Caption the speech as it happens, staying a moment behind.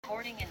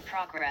Recording in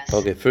progress.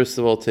 Okay, first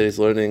of all, today's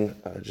learning,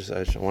 I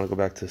want to go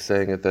back to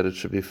saying it, that it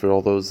should be for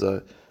all those,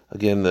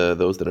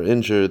 those that are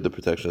injured, the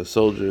protection of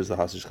soldiers, the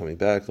hostages coming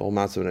back, the whole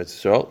Matzah of Eretz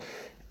Yisrael,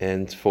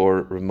 and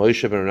for Rav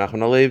Moshe ben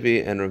Nachman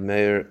Halevi and Rav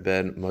Meir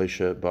ben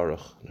Moshe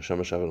Baruch.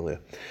 Neshama Shavon Aliyah.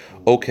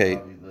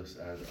 Okay.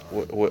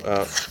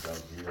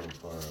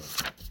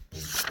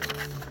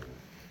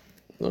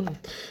 No,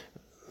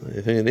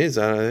 I think it needs.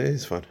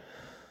 It's fun.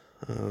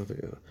 All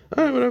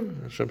right, whatever.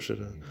 Hashem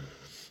should.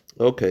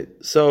 Okay,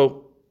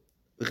 so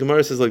the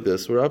Gemara says like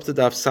this. We're up to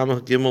Daf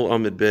Samach Gimel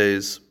Amid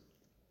Beis.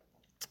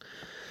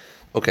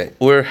 Okay,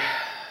 we're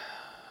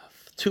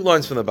 2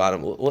 lines from the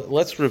bottom.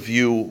 Let's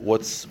review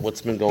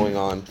what's been going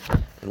on,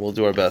 and we'll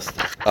do our best.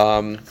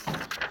 The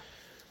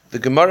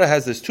Gemara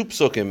has this 2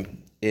 psukim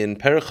in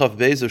Perichav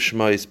Beis of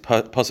Shmais,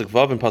 Pasuk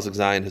Vav and Pasuk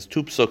Zayin, has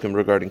 2 psukim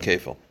regarding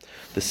Kefil.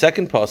 The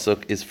second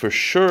pasuk is for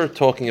sure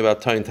talking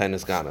about Tayin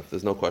Tainis Ganef.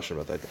 There's no question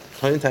about that.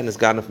 Tayin Tainis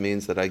Ganef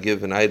means that I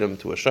give an item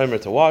to a shomer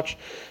to watch,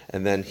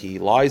 and then he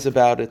lies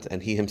about it,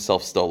 and he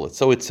himself stole it.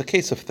 So it's a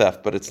case of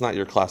theft, but it's not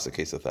your classic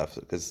case of theft,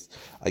 because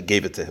I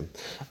gave it to him.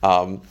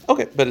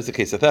 Okay, but it's a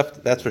case of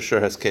theft. That's for sure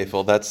has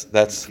kefil.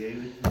 That's. You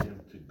gave it to him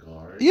to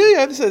guard?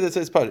 Yeah,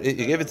 that's part. You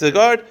gave it to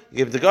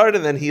the guard,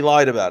 and then he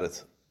lied about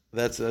it.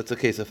 That's a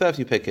case of theft.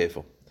 You pay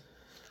kefil.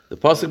 The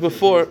pasuk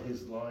before.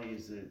 His lie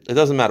is that. It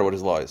doesn't matter what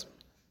his lie is.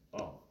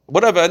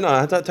 Whatever, no,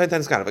 I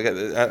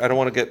don't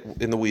want to get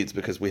in the weeds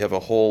because we have a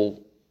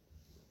whole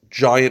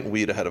giant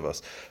weed ahead of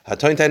us.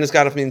 Tayin Tainis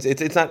Ganef means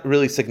it's not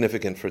really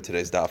significant for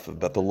today's daf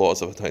about the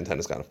laws of Tayin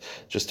Tainis Ganef.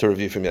 Just to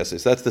review from yesterday.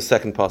 So that's the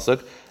second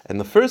pasuk. And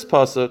the first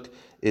pasuk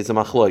is a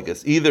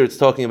machloikas. Either it's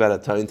talking about a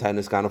Tayin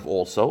Tainis Ganef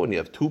also, and you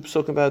have 2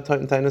 psukim about a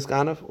Tayin Tainis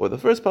Ganef, or the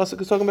first pasuk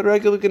is talking about a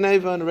regular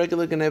Geneva, and a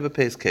regular Geneva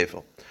pays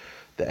kefil.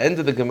 The end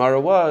of the Gemara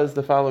was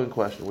the following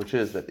question, which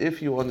is that if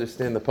you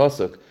understand the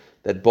pasuk,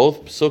 that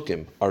both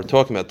psukim are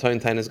talking about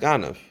Tayin Tainis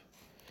Ganef,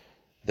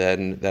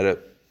 then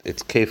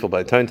it's kefil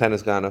by Tayin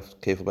Tainis Ganef,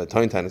 kefil by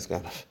Tayin Tainis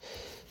Ganef.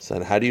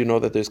 So how do you know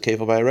that there's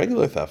kefil by a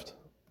regular theft?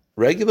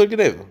 Regular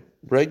Geneva.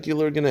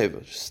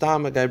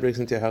 Stam, a guy breaks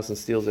into your house and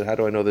steals it. How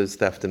do I know there's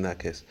theft in that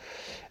case?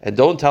 And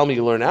don't tell me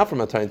you learn out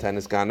from a Tayin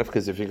Tainis Ganef,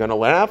 because if you're going to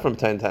learn out from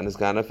Tayin Tainis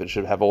Ganef, it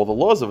should have all the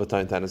laws of a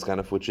Tayin Tainis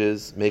Ganef, which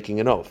is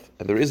making an oath.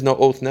 And there is no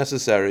oath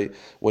necessary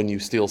when you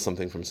steal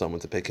something from someone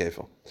to pay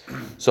kefil.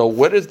 So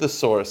what is the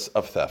source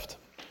of theft?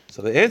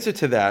 So the answer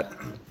to that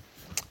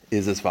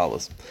is as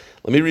follows.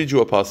 Let me read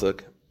you a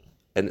pasuk,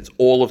 and it's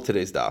all of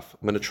today's daf.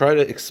 I'm going to try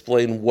to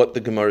explain what the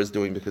Gemara is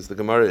doing, because the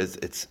Gemara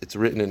it's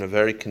written in a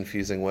very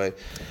confusing way.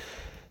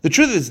 The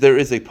truth is there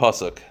is a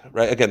pasuk,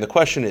 right? Again, the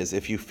question is,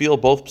 if you feel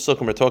both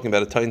psukim are talking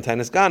about a Tayin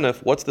Tainis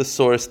Ganef, what's the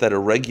source that a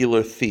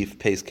regular thief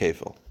pays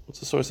kefil? What's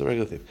the source of a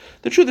regular thief?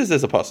 The truth is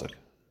there's a pasuk.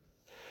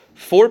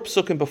 4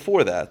 psukim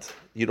before that,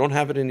 you don't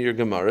have it in your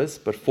Gemaras,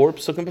 but 4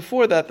 psukim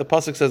before that, the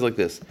pasuk says like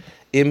this: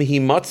 Im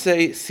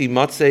himatze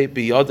simatze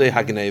biyade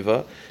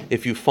hagneva.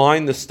 If you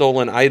find the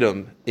stolen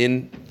item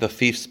in the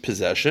thief's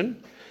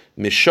possession,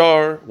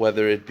 mishar,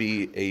 whether it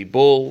be a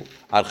bull,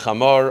 ad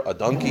chamar, a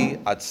donkey,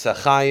 ad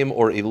sachaim,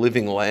 or a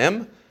living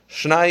lamb,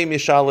 shnai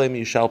mishalem,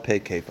 you shall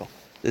pay kefil.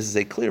 This is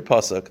a clear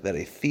pasuk that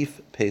a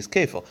thief pays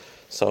kefil.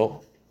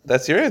 So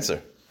that's your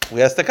answer.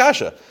 We asked the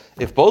kasha.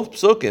 If both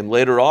psukim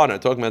later on are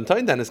talking about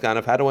Tayin Tainis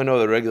Ganef, how do I know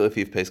that a regular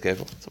thief pays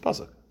kefil? It's a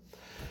pasuk.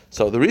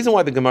 So the reason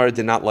why the Gemara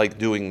did not like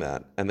doing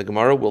that, and the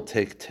Gemara will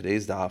take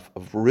today's daf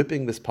of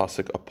ripping this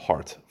pasuk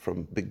apart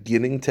from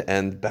beginning to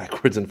end,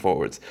 backwards and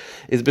forwards,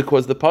 is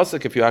because the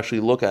pasuk, if you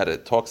actually look at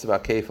it, talks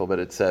about kefil, but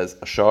it says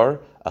a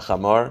shar, a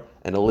chamar,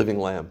 and a living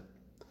lamb.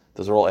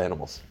 Those are all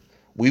animals.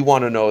 We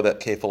want to know that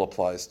kefil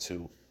applies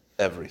to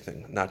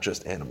everything, not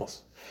just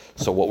animals.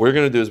 So what we're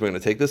going to do is we're going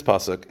to take this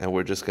pasuk and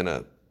we're just going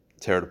to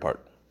tear it apart.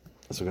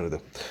 That's what we're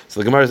going to do. So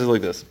the Gemara says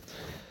like this.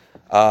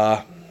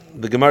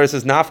 The Gemara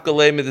says, the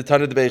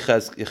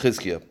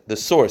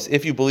source,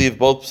 if you believe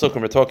both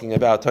psukim are talking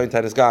about Tayin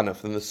Tainis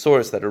Ganef, then the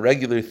source that a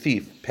regular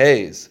thief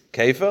pays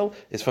kefil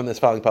is from this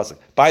following pasuk.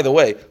 By the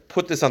way,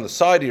 put this on the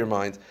side of your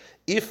mind.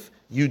 If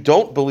you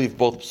don't believe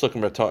both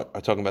psukim are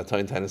talking about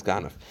Tayin Tainis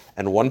Ganef,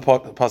 and one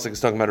pasuk is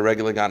talking about a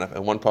regular Ganef,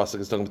 and one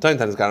pasuk is talking about Tayin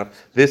Tainis Ganef,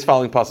 this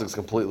following pasuk is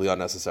completely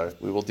unnecessary.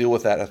 We will deal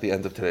with that at the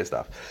end of today's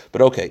daf.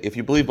 But okay, if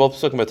you believe both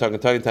psukim are talking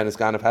about Tayin Tainis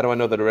Ganef, how do I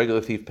know that a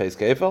regular thief pays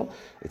kefil?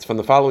 It's from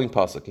the following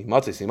pasuk.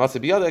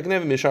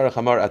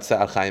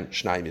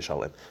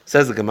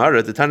 Says the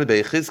Gemara, the Tana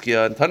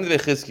B'Echizkiah, and Tana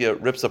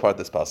B'Echizkiah rips apart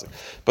this pasuk.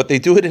 But they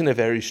do it in a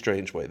very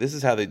strange way. This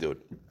is how they do it.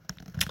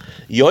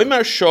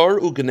 Yoimar shor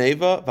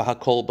u'gneva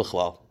v'hakol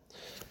b'chlal.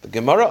 The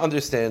Gemara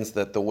understands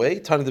that the way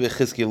Tana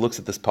B'Echizkiah looks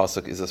at this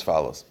pasuk is as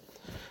follows.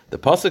 The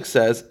pasuk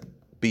says,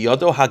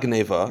 "Biyado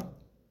hagneva,"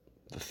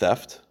 the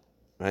theft,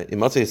 right?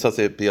 Imatzei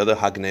yisatzei biyado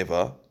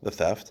hagneva, the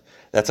theft.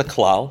 That's a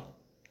klal.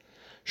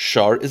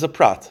 Shar is a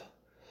prat.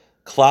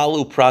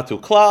 Klal upratu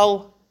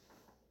klal.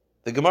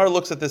 The Gemara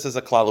looks at this as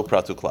a klal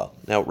upratu klal.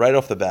 Now, right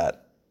off the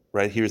bat,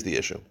 right here's the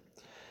issue.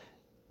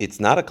 It's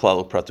not a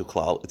klal upratu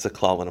klal. It's a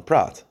klal and a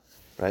prat,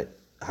 right?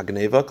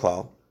 Hagneva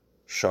klal,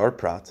 shar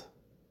prat.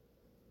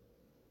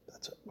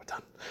 That's it. We're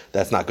done.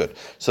 That's not good.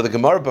 So the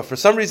Gemara, but for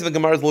some reason the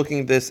Gemara is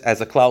looking at this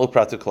as a klal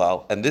upratu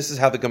klal, and this is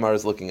how the Gemara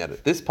is looking at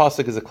it. This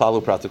pasuk is a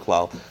klal upratu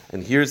klal,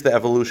 and here's the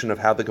evolution of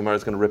how the Gemara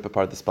is going to rip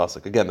apart this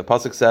pasuk. Again, the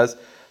pasuk says,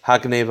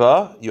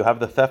 Hagneva, you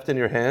have the theft in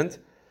your hand,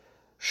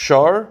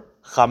 Shar,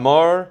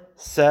 Chamar,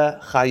 Se,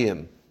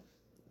 Chayim.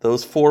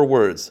 Those 4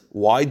 words.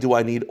 Why do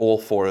I need all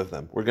 4 of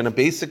them? We're going to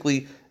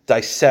basically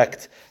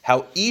dissect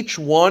how each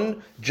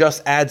one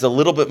just adds a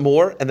little bit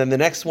more, and then the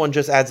next one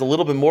just adds a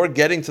little bit more,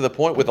 getting to the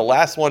point where the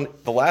last word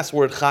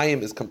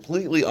Chayim is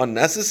completely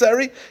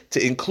unnecessary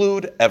to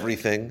include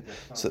everything.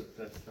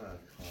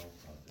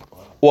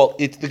 Well,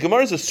 the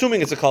Gemara is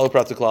assuming it's a klal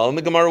upratu klal, and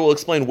the Gemara will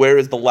explain where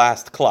is the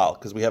last klal,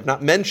 because we have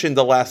not mentioned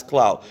the last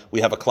klal.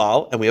 We have a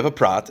klal, and we have a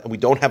prat, and we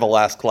don't have a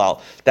last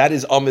klal. That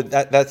is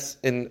that's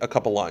in a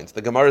couple lines.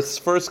 The Gemara is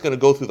first going to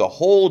go through the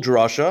whole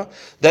drasha,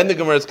 then the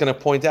Gemara is going to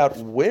point out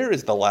where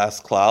is the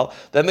last klal,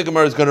 then the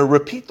Gemara is going to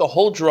repeat the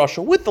whole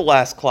drasha with the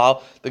last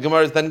klal. The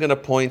Gemara is then going to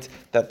point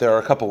that there are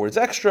a couple words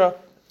extra,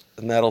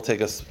 and that'll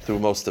take us through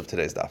most of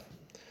today's daf.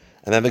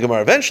 And then the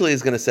Gemara eventually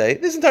is going to say,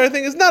 this entire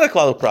thing is not a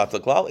klal upratu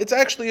klal, it's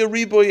actually a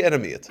riboy and a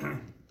miyat. So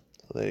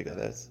there you go,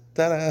 that's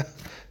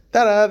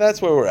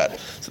that's where we're at.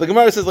 So the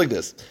Gemara says like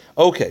this.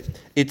 Okay,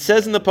 it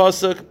says in the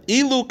pasuk,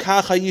 Ilu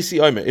kacha yisi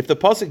omer. If the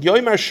pasuk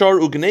yomer shar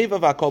ugneva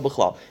v'akol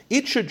b'chlal,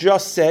 it should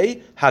just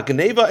say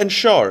hagneva and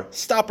shar.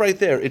 Stop right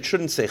there. It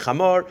shouldn't say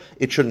chamar.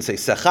 It shouldn't say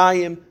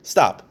sechayim.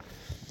 Stop.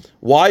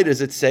 Why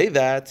does it say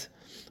that?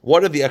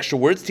 What are the extra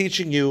words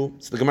teaching you?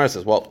 So the Gemara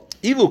says, well,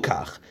 ilu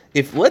kach.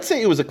 If, let's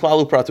say it was a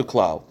klal upratu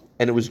klal,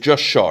 and it was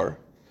just shar,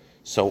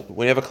 so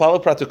when you have a klal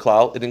upratu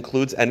klal, it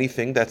includes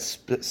anything that's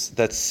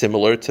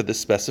similar to the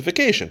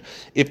specification.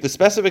 If the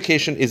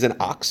specification is an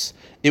ox,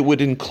 it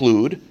would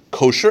include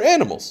kosher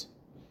animals.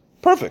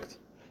 Perfect.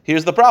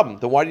 Here's the problem.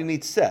 Then why do you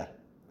need seh?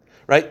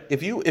 Right?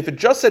 If it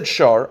just said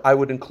shar, I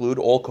would include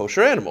all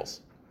kosher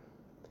animals.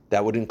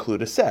 That would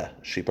include a seh.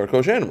 Sheep are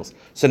kosher animals.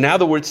 So now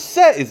the word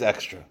seh is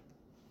extra.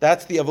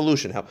 That's the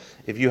evolution. How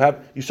if you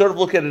sort of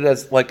look at it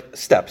as like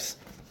steps.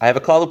 I have a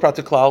klal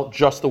upratu klal,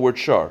 just the word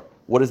shar.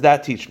 What does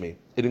that teach me?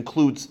 It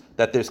includes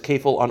that there's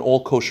kefil on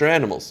all kosher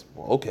animals.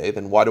 Well, okay,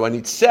 then why do I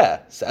need seh?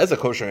 Seh is a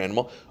kosher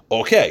animal.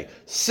 Okay,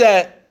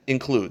 seh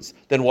includes.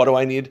 Then what do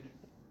I need?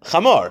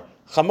 Chamar.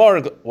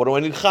 Chamar, what do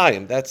I need?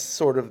 Chayim. That's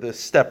sort of the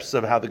steps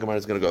of how the Gemara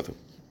is going to go through.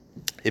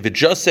 If it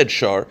just said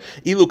shar,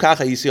 ilu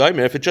kacha yisi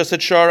omer, if it just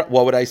said shar,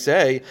 what would I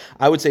say?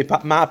 I would say,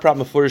 ma prat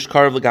mefurish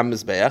karv l'gam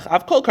mizbeach,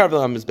 av kol karv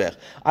l'gam mizbeach.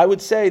 I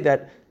would say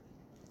that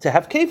to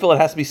have kefil, it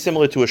has to be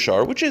similar to a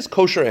shar, which is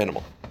kosher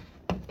animal,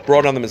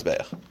 brought on the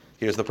mizbeach.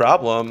 Here's the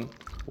problem.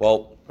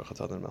 Well, if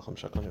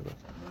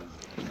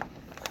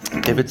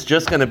it's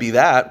just going to be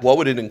that, what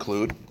would it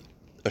include?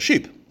 A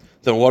sheep.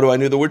 Then what do I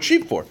need the word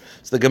sheep for?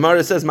 So the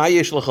Gemara says, ma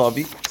yesh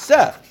l'chavi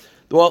seh.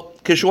 Well,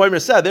 Kishuaymer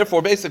said,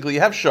 therefore, basically,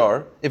 you have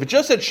shar. If it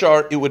just said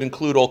shar, it would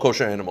include all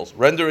kosher animals,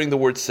 rendering the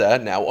word seh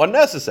now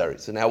unnecessary.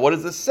 So now what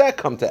does the seh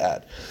come to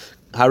add?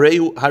 It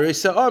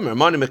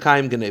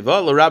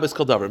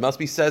must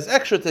be says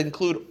extra to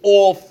include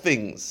all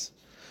things.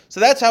 So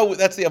that's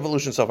the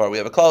evolution so far. We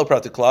have a klal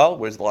upratu klal.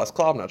 Where's the last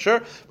klal? I'm not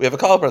sure. We have a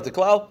klal upratu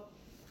klal.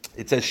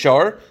 It says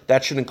shar.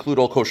 That should include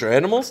all kosher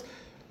animals.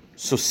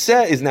 So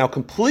seh is now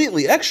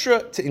completely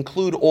extra to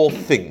include all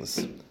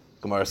things.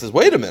 Gemara says,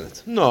 wait a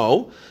minute.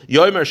 No.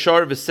 Yomer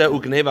shar v'seh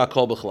ugneva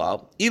kol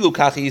b'chlal. Ilu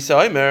kachi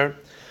yisoymer.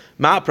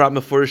 Ma'aprat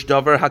mefurish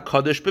davar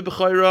hakadosh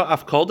b'b'chayra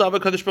af kol davar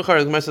kadosh b'chayra.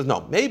 The Gemara says,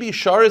 no. Maybe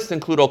shar is to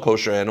include all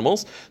kosher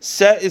animals.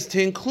 Seh is to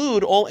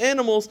include all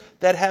animals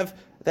that have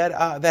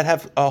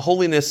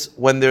holiness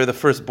when they're the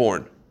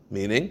firstborn.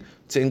 Meaning,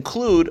 to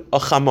include a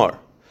chamar.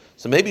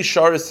 So maybe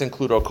shar is to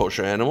include all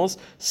kosher animals.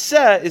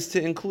 Seh is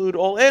to include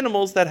all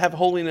animals that have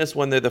holiness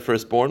when they're the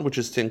firstborn, which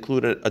is to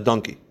include a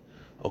donkey.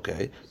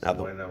 Okay. Now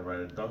why not write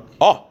a donkey?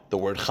 The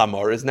word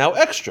chamar is now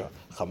extra.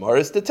 Chamar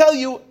is to tell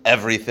you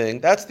everything.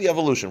 That's the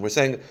evolution. We're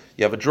saying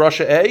you have a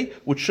drasha A,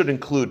 which should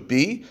include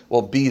B.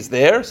 Well, B is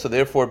there, so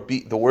therefore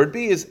the word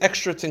B is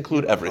extra to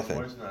include everything.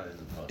 Chamar's not in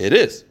the pasuk. It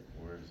is.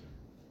 Where is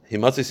it?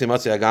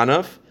 Himatzi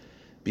aganav,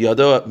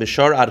 biyado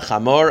mishar ad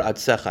chamar ad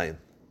sechayin.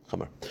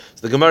 So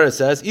the Gemara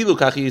says, "Ilu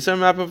kachi yisem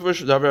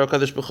ma'apavush davar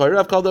hakadosh b'chayra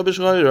av kol davar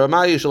b'chayra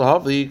ma'yi shel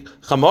havli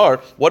chamar."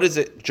 What is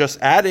it? Just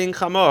adding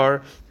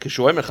chamar.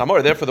 Kishuaymer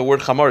chamar. Therefore, the word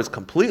chamar is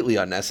completely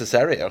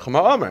unnecessary.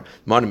 Chamar omer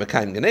mani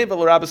mekayim geneva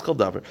l'rabis kol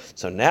davar.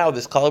 So now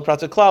this klal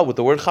upratu klal with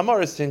the word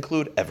chamar is to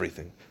include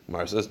everything.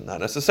 Gemara says, not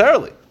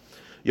necessarily.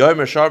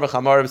 Yomer shar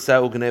v'chamar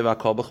v'seh ugneva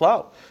kol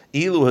b'chlal.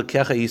 Ilu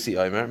hakecha yisi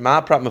omer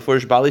ma'aprat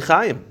mefurish bali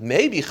chayim.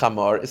 Maybe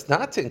chamar is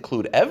not to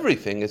include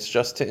everything. It's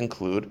just to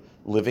include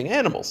living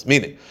animals.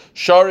 Meaning,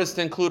 shar is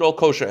to include all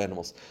kosher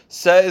animals.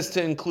 Seh is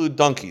to include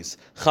donkeys.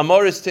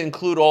 Chamar is to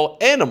include all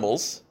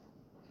animals.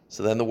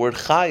 So then the word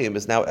chayim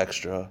is now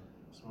extra.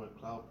 So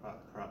what klal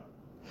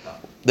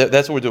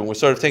That's what we're doing. We're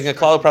sort of taking a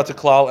klal prat to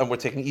klal, and we're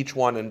taking each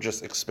one and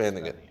just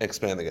expanding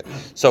it.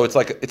 So it's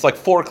like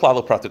 4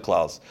 klal prat to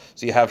klals.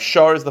 So you have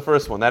shar is the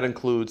first one. That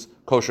includes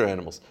kosher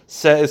animals.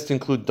 Se is to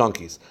include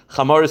donkeys.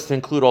 Chamar is to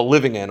include all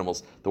living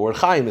animals. The word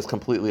chayim is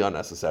completely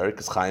unnecessary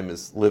because chayim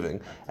is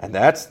living, and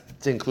that's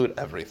to include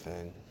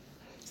everything.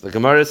 So the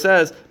Gemara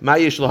says, "Ma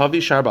yesh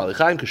lahavi shar bali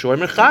chayim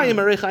kashoyim chayim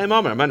arei chayim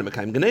amar man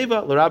mekayim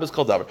geneva l'rabis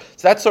kol davar."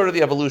 So that's sort of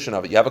the evolution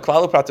of it. You have a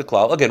klal prat to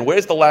klal. Again,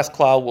 where's the last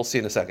klal? We'll see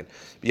in a second.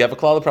 But you have a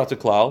klal prat to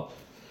klal.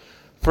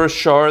 First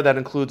shar that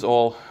includes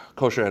all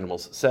kosher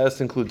animals. Says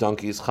to include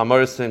donkeys.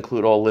 Chamar is to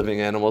include all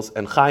living animals,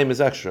 and chayim is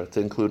extra to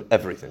include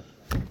everything.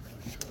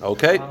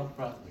 Okay.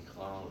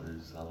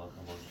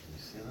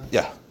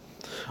 Yeah.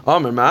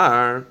 Amar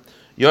mar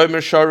yomer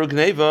sharu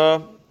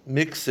gneva.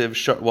 Miksiv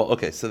shar. Well,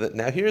 okay. So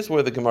now here's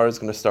where the Gemara is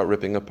going to start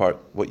ripping apart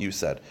what you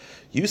said.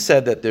 You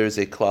said that there's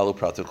a klal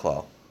upratu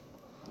klal.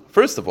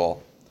 First of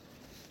all,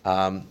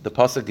 the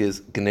pasuk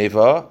is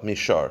gneva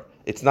mishar.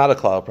 It's not a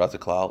klal upratu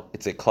klal.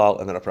 It's a klal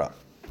and then a prat.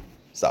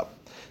 Stop.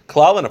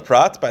 Klal and a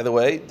prat, by the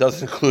way,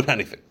 doesn't include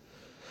anything.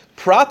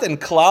 Prat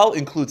and klal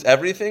includes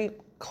everything.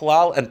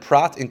 Klal and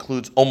prat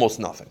includes almost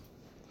nothing.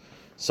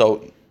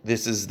 So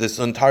this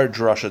entire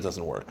drasha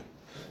doesn't work.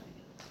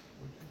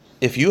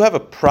 If you have a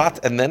prat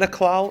and then a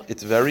klal,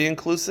 it's very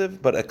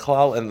inclusive, but a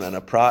klal and then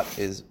a prat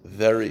is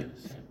very...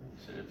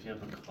 So if you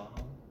have a klal?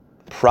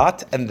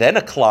 Prat and then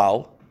a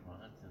klal,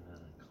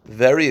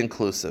 very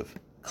inclusive.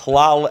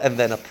 Klal and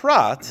then a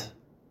prat,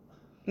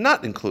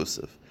 not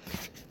inclusive.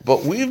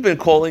 But we've been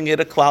calling it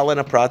a klal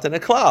and a prat and a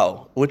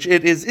klal, which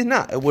it is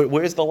not.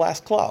 Where's the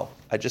last klal?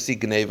 I just see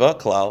gneva,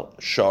 klal,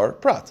 shar,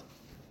 prat.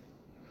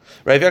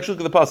 Right, if you actually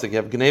look at the pasuk, you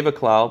have gneva,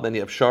 klal, then you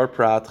have shar,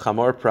 prat,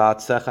 chamor, prat,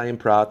 sechayim,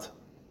 prat.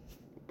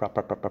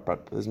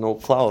 There's no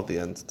klal at the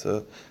end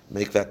to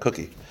make that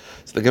cookie.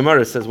 So the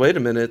Gemara says, wait a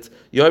minute,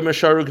 yomer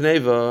sharu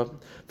gneva.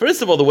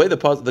 First of all, the way the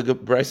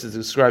Brisa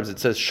describes it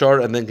says shar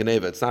and then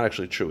gneva. It's not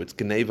actually true. It's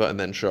gneva and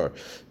then shar.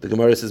 The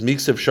Gemara says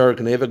miksiv shar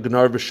gneva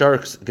gnar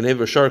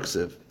gneva shar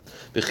ksiv.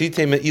 And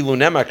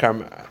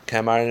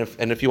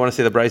if you want to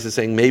say the Brisa is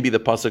saying maybe the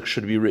pasuk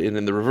should be written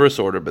in the reverse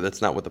order, but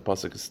that's not what the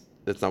pasuk is.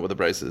 That's not what the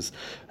Brisa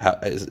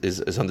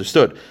is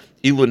understood.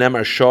 Ilu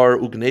nemar shar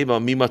ugneva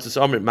mimatus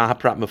amrit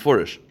mahaprat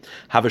mefurish.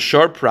 Have a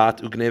shar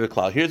prat ugneva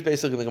klal. Here's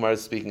basically the Gemara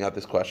speaking out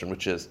this question,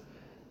 which is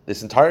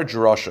this entire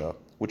drasha,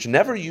 which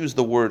never used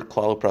the word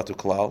klal pratu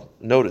klal.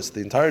 Notice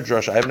the entire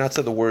drasha. I have not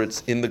said the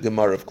words in the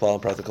Gemara of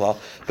klal pratu klal,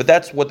 but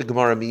that's what the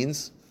Gemara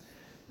means.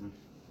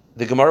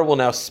 The Gemara will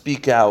now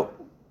speak out.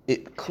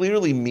 It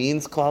clearly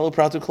means klal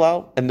pratu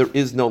klal, and there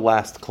is no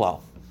last klal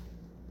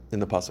in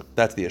the pasuk.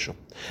 That's the issue.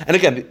 And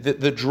again,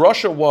 the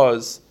drasha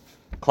was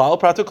klal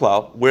pratu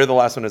klal. Where the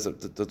last one is,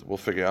 we'll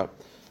figure out.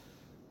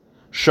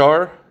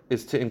 Shar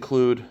is to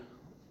include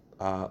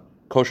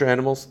kosher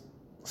animals.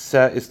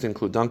 Se is to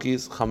include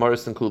donkeys. Chamar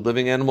is to include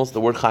living animals.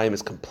 The word chayim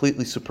is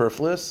completely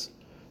superfluous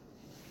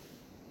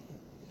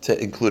to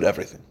include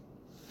everything.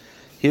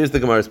 Here's the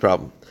Gemara's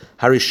problem.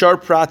 Harishar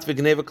prat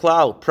v'gneva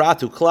klal.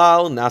 Pratu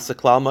klal, nasa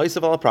klal,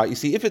 ma'isav ala prat. You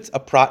see, if it's a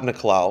prat and a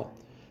klal,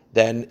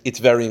 then it's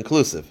very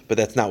inclusive. But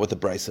that's not what the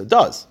Brisa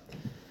does.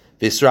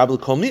 V'israbel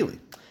kol mili.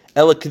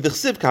 Ela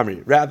k'dichsiv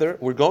kamri. Rather,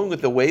 we're going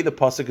with the way the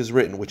pasuk is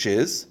written, which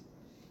is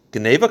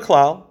gneva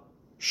klal,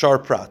 shar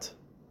prat.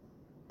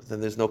 But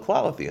then there's no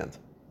klal at the end.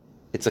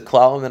 It's a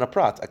klal and then a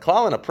prat. A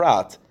klal and a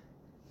prat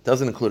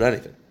doesn't include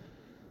anything.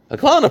 A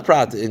klal and a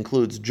prat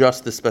includes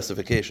just the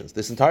specifications.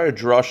 This entire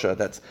drasha,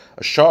 that's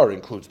a shar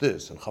includes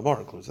this, and chamar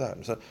includes that.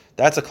 And so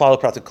that's a klal and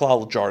prat, a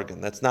klal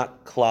jargon. That's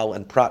not klal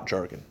and prat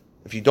jargon.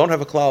 If you don't have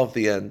a klal at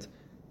the end,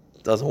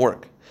 it doesn't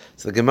work.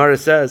 So the Gemara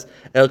says,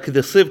 El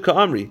kedesiv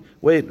ka'amri.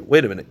 Wait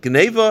a minute.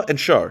 Gneva and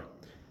shar.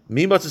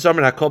 Mi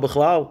matzasamrin hakol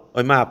b'chlal,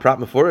 oima prat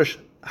meforish.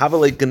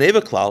 Havalei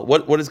gneva klal.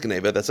 What is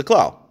gneva? That's a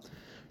klal.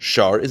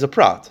 Shar is a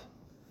prat.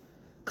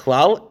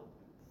 Klal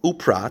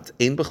uprat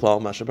ein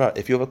b'chlal mashabrat.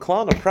 If you have a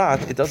klal and a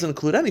prat, it doesn't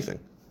include anything.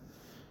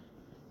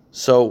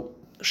 So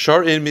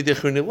shar in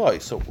midechur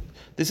niloi. So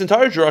this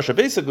entire drasha,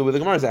 basically, what the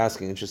Gemara is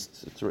asking,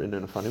 it's written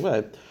in a funny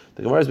way.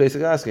 The Gemara is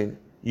basically asking,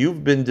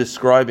 you've been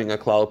describing a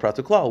klal prat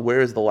to klal.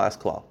 Where is the last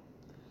klal?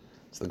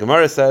 So the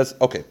Gemara says,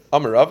 okay,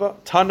 Amarava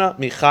Tana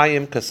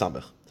Michayim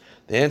Kasamich.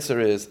 The answer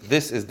is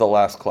this is the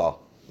last klal.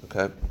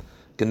 Okay,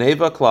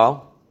 Geneva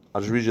klal.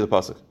 I'll just read you the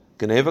pasuk.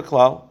 Geneva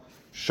klal,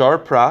 shar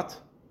prat,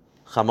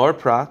 chamor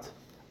prat,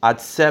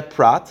 adse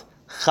prat.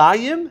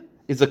 Chayim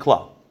is a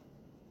klal.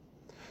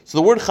 So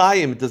the word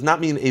chayim does not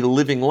mean a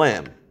living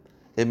lamb.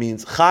 It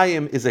means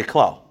chayim is a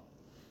klal.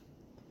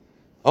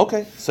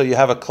 Okay, so you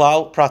have a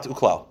klal prat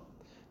uklal.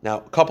 Now,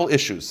 a couple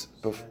issues.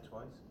 Say it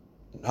twice.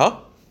 Huh?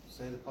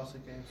 Say the pasuk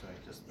again. Sorry,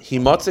 just.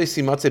 Himatze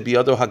simatze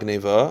biyado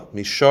hagneva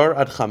mishar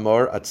ad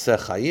chamor ad se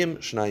chayim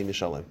shnayim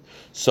mishalem.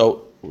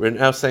 So we're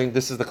now saying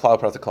this is the klal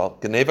prat klal.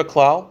 Geneva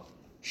klal,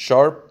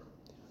 shar,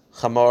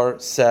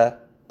 chamor, se,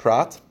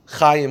 prat,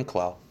 chayim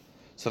klal.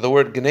 So the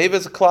word geneva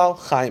is a klal,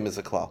 chayim is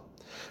a klal.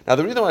 Now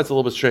the reason why it's a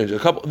little bit strange,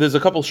 there's a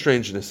couple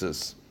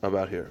strangenesses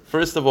about here.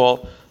 First of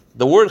all,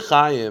 the word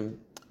chayim,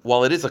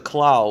 while it is a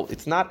klal,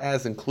 it's not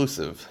as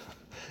inclusive.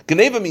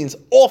 Geneva means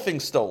all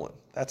things stolen.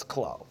 That's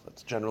klal.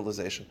 That's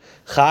generalization.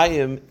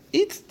 Chaim,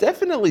 it's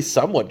definitely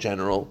somewhat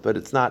general, but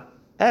it's not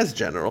as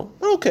general.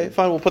 Okay,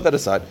 fine, we'll put that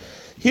aside.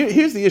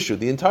 Here's the issue.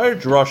 The entire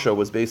drasha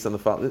was based on the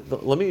following.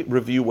 Let me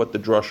review what the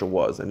drasha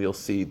was, and you'll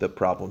see the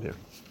problem here.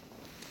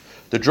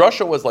 The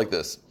drasha was like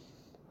this.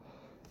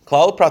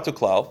 Klal pratu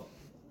klal,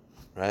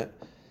 right?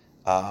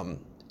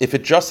 If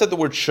it just said the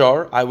word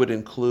shar, I would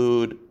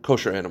include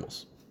kosher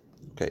animals.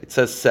 Okay, it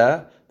says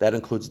seh, that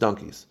includes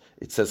donkeys.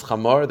 It says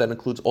chamar, that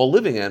includes all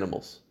living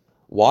animals.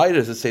 Why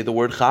does it say the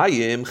word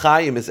chayim?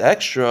 Chayim is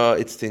extra,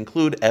 it's to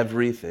include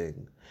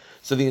everything.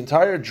 So the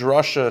entire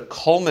drasha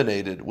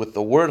culminated with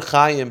the word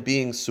chayim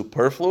being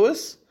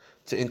superfluous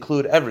to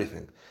include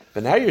everything.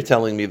 But now you're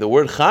telling me the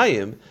word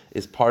chayim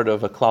is part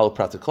of a klal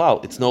pratu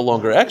klal. It's no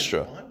longer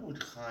extra. Why would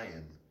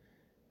chayim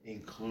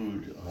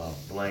include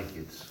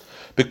blankets?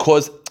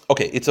 Because,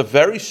 okay, it's a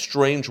very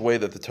strange way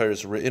that the Torah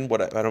is written.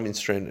 I don't mean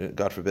strange,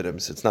 God forbid,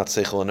 it's not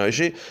seichel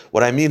anoishi.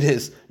 What I mean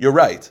is, you're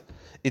right.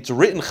 It's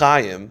written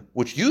chayim,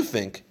 which you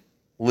think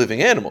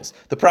living animals.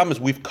 The problem is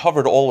we've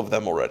covered all of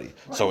them already.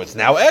 Right. So it's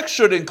now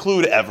extra to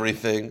include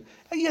everything.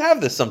 And you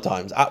have this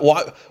sometimes.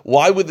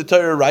 Why would the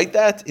Torah write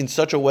that in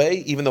such a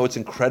way, even though it's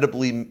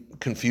incredibly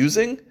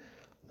confusing?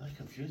 Not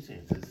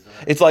confusing.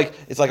 It's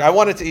like I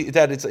wanted to eat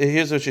that.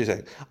 Here's what she's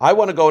saying. I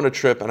want to go on a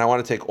trip and I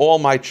want to take all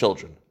my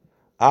children.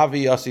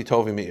 Avi Yasi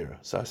Tovi Meir.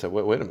 So I said,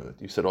 wait a minute.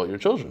 You said all your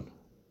children.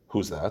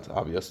 Who's that?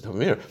 Avi Yasi Tovi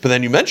Meir. But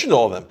then you mentioned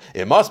all of them.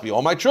 It must be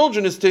all my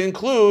children is to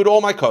include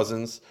all my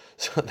cousins.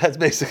 So that's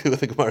basically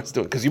what the Gemara is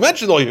doing. Because you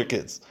mentioned all your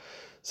kids.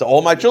 So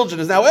all my children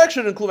is now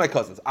extra to include my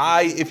cousins.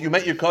 If you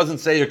meant your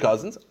cousins, say your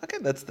cousins. Okay,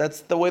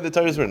 that's the way the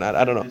Torah is written.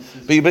 I don't know.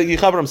 But you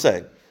have what I'm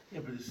saying.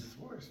 Yeah, but this is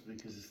worse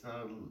because it's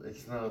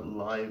not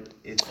live.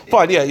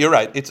 Fine, yeah, you're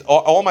right. It's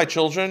all my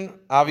children,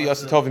 Avi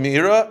Yasi Tovi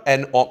Meira,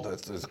 and all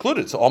that's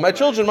included. So all my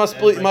children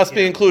must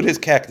be include his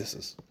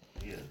cactuses.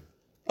 Yeah.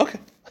 Okay.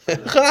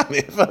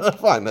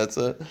 Fine, that's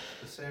a... The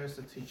Sarah is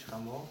to teach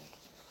Chamor,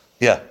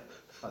 Yeah.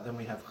 but then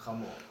we have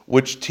Chamor.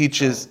 Which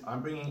teaches... So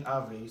I'm bringing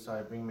Avi, so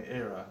I bring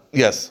Me'ira.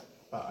 Yes.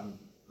 But I'm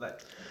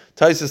like...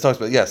 Taisus talks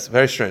about, yes,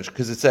 very strange,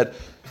 because it said,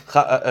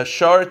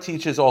 Shar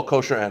teaches all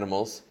kosher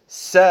animals,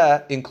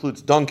 Seh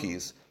includes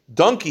donkeys,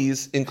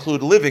 donkeys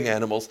include living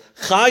animals,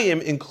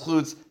 Chayim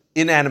includes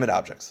inanimate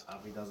objects.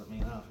 Avi doesn't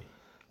mean Avi.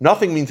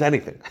 Nothing means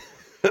anything.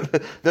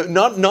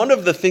 None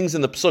of the things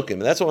in the psukim,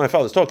 and that's what my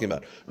father's talking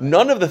about,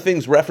 none of the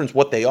things reference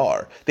what they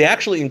are. They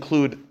actually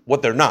include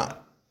what they're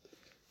not.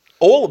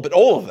 All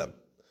of them,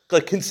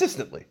 like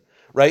consistently,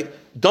 right?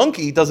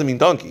 Donkey doesn't mean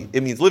donkey,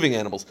 it means living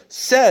animals.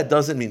 Seh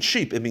doesn't mean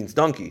sheep, it means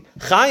donkey.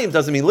 Chaim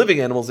doesn't mean living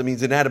animals, it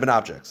means inanimate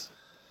objects.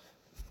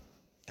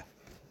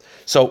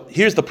 So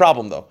here's the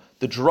problem though.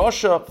 The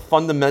drasha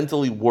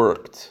fundamentally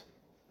worked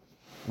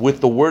with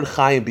the word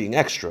Chaim being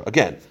extra.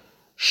 Again,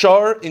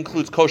 Shar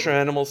includes kosher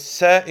animals,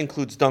 Seh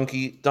includes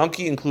donkey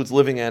includes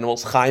living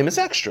animals, Chaim is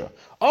extra.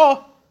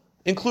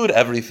 Include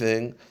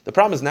everything. The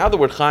problem is now the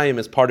word Chaim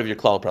is part of your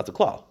klal pratu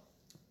klal.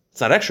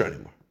 It's not extra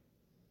anymore.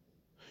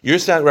 You're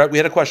saying, right, we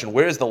had a question,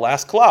 where is the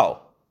last klal?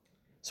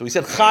 So we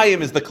said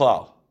Chaim is the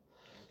klal.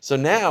 So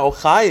now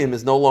Chaim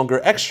is no longer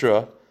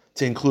extra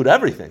to include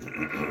everything.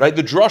 Right?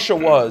 The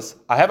drasha was,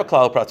 I have a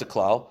klal pratu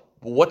klal,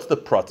 but what's the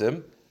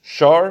pratim?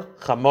 Shar,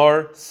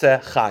 Chamar, Seh,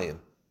 Chaim.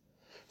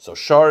 So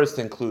Shar is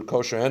to include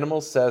kosher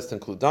animals, Seh is to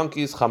include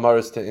donkeys, Chamar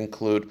is to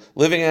include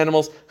living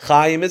animals,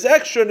 Chaim is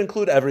extra to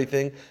include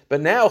everything,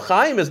 but now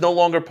Chaim is no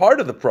longer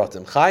part of the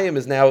pratim. Chaim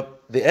is now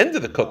the end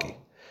of the cookie.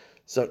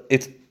 So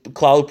it's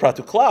klal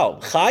pratu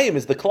klal. Chaim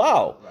is the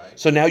klal. Right.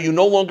 So now you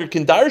no longer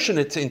can darshan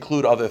it to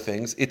include other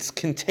things. It's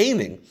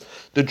containing.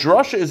 The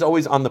drasha is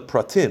always on the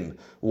pratim.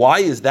 Why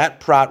is that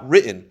prat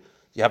written?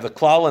 You have the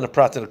klal and a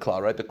prat and a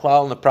klal, right? The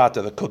klal and the prat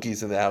are the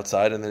cookies in the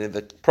outside, and then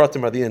the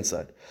pratim are the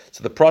inside.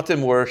 So the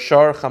pratim were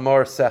shar,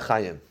 chamar, seh,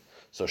 chayim.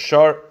 So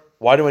shar,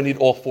 why do I need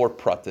all four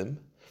pratim?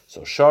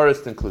 So shar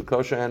is to include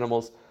kosher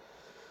animals,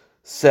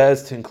 seh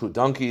is to include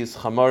donkeys,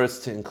 chamar is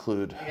to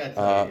include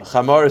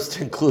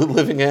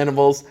living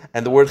animals,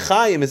 and the word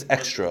chayim is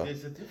extra.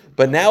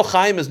 But now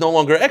chayim is no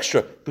longer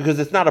extra because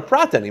it's not a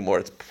prat anymore.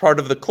 It's part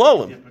of the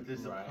klolim.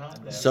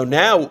 So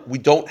now we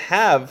don't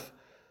have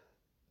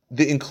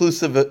the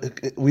inclusive.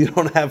 We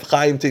don't have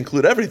chayim to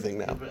include everything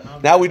now.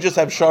 Now we just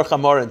have shar,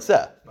 chamar, and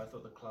seh. I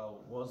thought the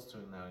klal was to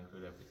now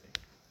include everything.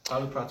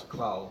 Klal pratu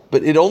klal.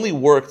 But it only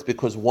worked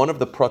because one of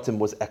the pratim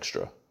was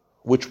extra.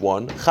 Which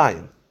one?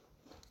 Chayim.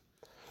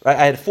 Right?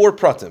 I had four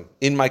pratim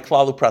in my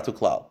klalu pratu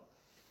klal.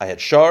 I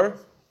had shar,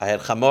 I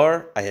had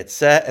chamar, I had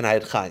seh, and I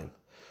had chayim.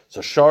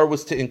 So shar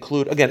was to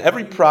include, again,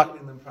 every prat.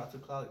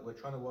 We're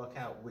trying to work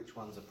out which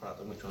one's a prat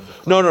and which one's a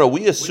klal. No.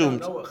 We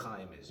assumed. We don't know what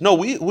chayim is.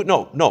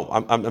 No.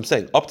 I'm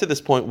saying up to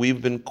this point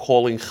we've been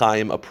calling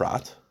chayim a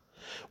prat.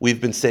 We've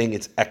been saying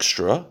it's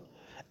extra,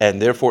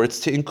 and therefore it's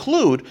to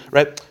include.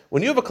 Right?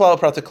 When you have a klal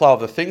prat to klal,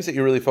 the things that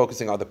you're really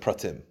focusing on are the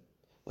pratim.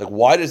 Like,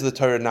 why does the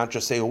Torah not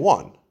just say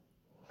one?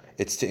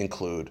 It's to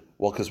include.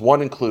 Well, because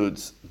one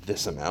includes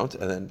this amount,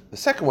 and then the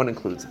second one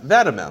includes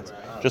that amount.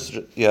 Right. Just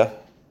yeah.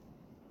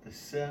 The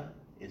seh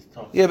is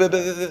talking. Yeah, but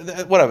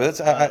whatever. That's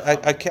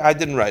I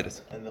didn't write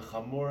it. And the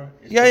Chamor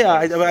is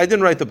I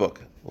didn't write the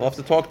book. We'll have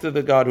to talk to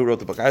the God who wrote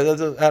the book. I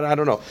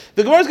don't know.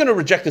 The Gemara is going to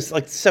reject this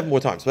like 7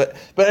 more times. But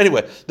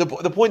anyway, the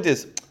point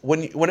is,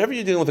 whenever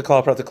you're dealing with the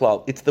klal prat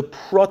klal, it's the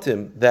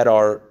pratim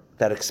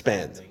that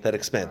expand.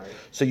 Right.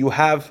 So you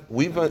have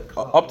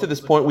up to this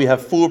point we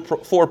have four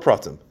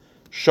pratim: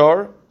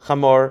 shar,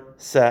 chamor,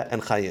 seh,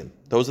 and chayim.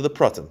 Those are the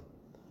pratim.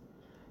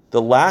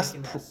 The last.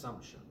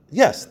 Assumption.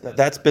 Yes,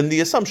 that's been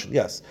the assumption.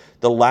 Yes,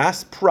 the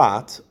last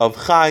prat of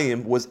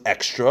chayim was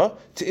extra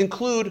to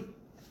include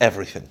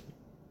everything.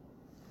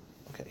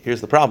 Okay,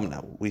 here's the problem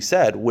now. We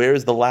said,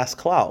 where's the last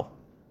klal?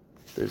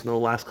 There's no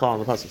last klal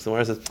in the pasuk. So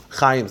where it says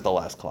chayim's the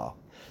last klal.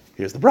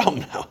 Here's the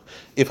problem now.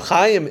 If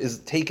chayim is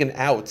taken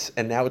out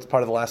and now it's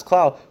part of the last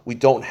klal, we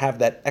don't have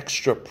that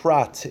extra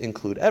prat to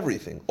include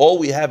everything. All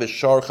we have is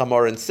shar,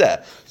 chamar, and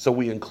seh. So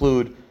we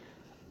include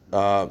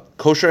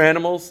kosher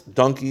animals,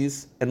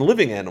 donkeys, and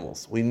living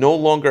animals. We no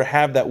longer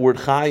have that word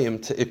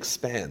chayim to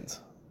expand.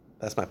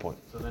 That's my point.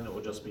 So then it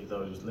will just be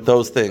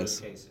those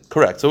things. Cases.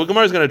 Correct. So the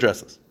Gemara is going to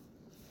address this.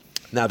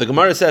 Now the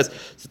Gemara says,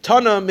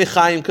 "Tana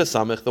michayim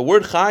kasamich." The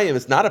word chayim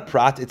is not a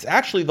prat; it's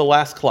actually the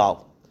last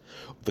klal.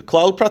 The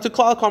klal prat to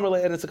klal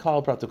kamerle, and it's a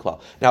klal prat to klal.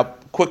 Now,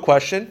 quick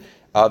question.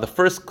 The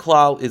first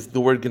klal is the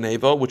word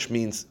geneva, which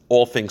means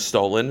all things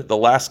stolen. The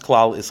last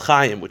klal is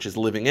chayim, which is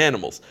living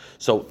animals.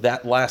 So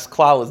that last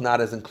klal is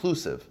not as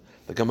inclusive.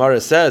 The Gemara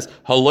says,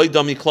 "Haloi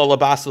dami klal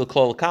abasa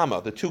klal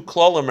kamma." The two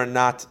klalim are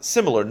not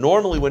similar.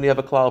 Normally, when you have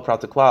a klal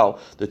prat to klal,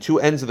 the two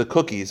ends of the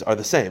cookies are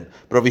the same.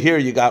 But over here,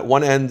 you got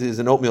one end is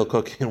an oatmeal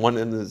cookie and one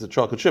end is a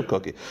chocolate chip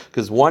cookie.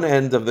 Because one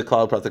end of the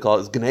klal prat to klal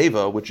is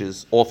geneva, which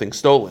is all things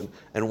stolen,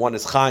 and one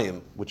is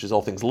chayim, which is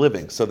all things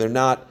living. So they're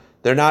not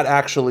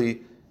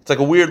actually. It's like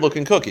a weird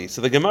looking cookie.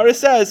 So the Gemara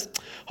says,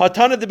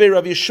 "Hatana debei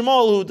Rabbi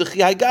Yishmael hu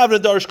d'chiyai gavra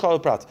darish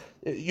klal prat."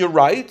 You're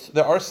right.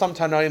 There are some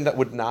Tanaim that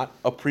would not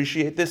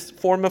appreciate this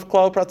form of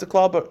klal prat to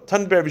klal, but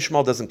Tana debei Rabbi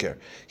Yishmael doesn't care.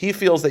 He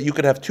feels that you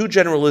could have two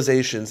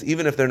generalizations,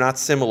 even if they're not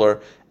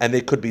similar, and they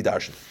could be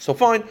darshan. So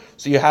fine.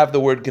 So you have the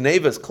word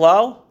geneva is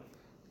klal,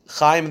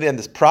 chayim at the end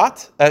is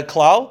prat,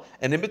 klal,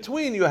 and in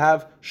between you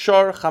have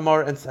shar,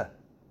 chamar, and seh.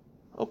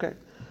 Okay.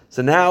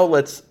 So now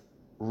let's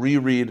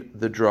reread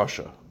the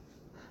drasha.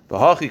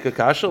 V'hachi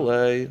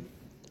kakashalei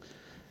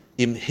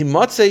im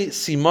himatze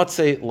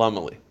simatze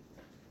lamali.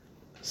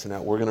 So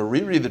now we're going to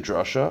reread the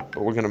drasha,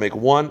 but we're going to make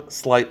one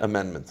slight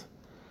amendment.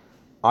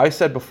 I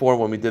said before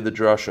when we did the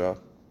drasha,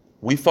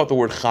 we thought the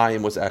word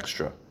chayim was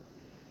extra,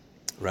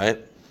 right?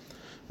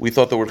 We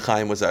thought the word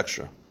chayim was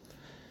extra.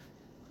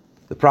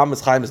 The problem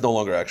is chayim is no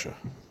longer extra.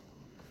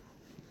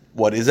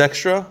 What is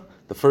extra?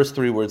 The first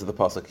 3 words of the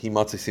pasuk,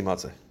 himatze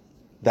simatze.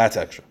 That's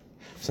extra.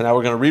 So now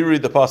we're going to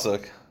reread the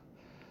pasuk.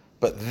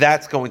 But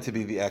that's going to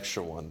be the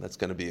extra one. That's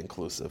going to be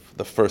inclusive.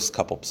 The first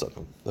couple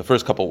psukim, the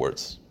first couple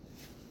words.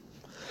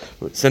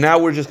 So now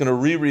we're just going to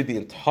reread the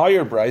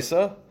entire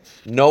brisa,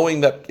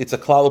 knowing that it's a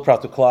klal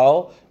prat to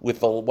klal, with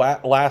the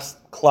last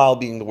klal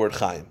being the word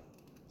chayim.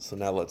 So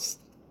now let's.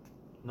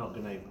 Not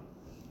geneva.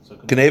 So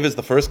geneva is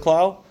the first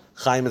klal.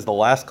 Chayim is the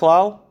last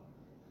klal,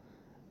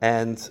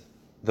 and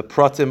the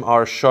pratim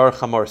are shar,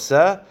 chamar,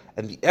 seh,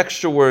 and the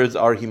extra words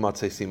are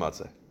himatze,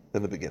 simatze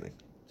in the beginning.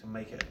 To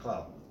make it a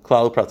klal.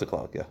 Klal prat to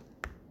klal, yeah.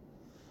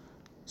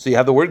 So you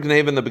have the word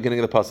gneva in the beginning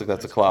of the pasuk.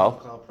 That's a klal.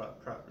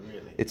 Prat,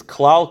 really. It's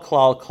klal,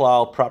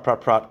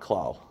 prat,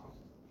 klal.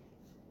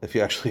 If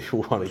you actually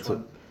wanted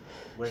to.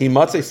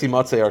 Himatze,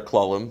 simatze are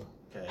klalim.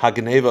 Okay.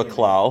 Hagneva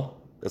klal.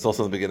 That's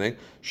also in the beginning.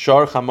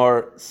 Shar,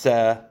 chamar,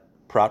 seh,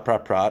 prat,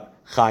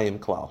 chayim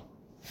klal.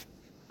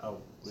 Oh,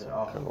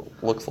 yeah.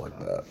 Looks like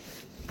that.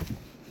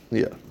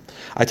 Yeah.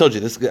 I told you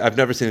this. I've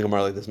never seen a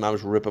Gemara like this.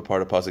 Mamish rip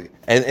apart a pasuk,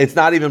 and it's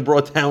not even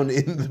brought down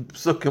in the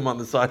psukim on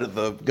the side of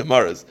the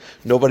Gemaras.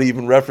 Nobody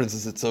even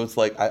references it, so it's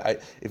like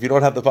if you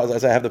don't have the pasuk, I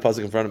say I have the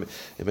pasuk in front of me.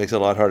 It makes it a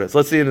lot harder. So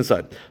let's see it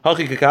inside.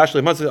 Okay,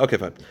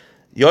 fine.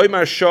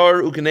 Yoymar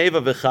shar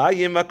ugneva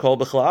v'chayim v'kol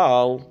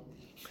b'chlal.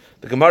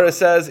 The Gemara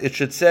says it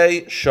should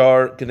say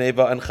shar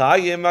gneva and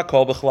chayim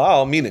v'kol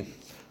b'chlal, meaning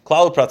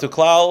klal prat to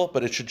klal,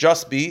 but it should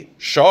just be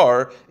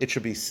shar. It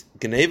should be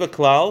gneva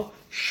klal.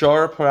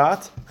 Shar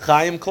prat,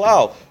 chayim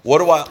klal.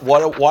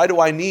 Why do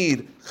I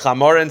need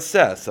chamar and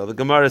seh? So the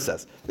Gemara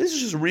says, this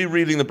is just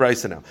rereading the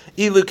brisa now.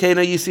 If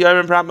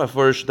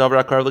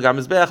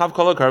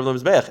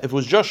it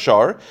was just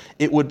shar,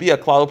 it would be a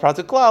klal prat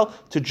to klal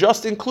to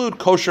just include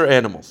kosher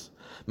animals.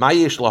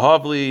 Mayesh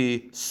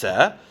lahavli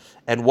seh,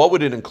 and what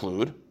would it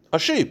include? A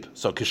sheep.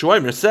 So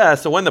kishuayim seh.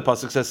 So when the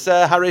pasuk says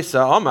seh hare seh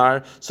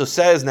amar, so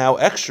seh is now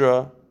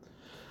extra.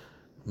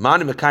 So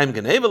again,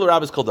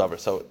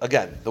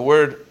 the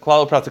word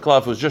klal prat to klal,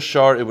 if it was just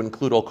shar, it would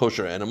include all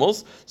kosher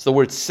animals. So the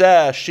word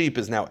seh, sheep,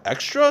 is now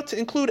extra to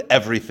include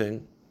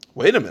everything.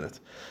 Wait a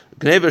minute.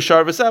 Wait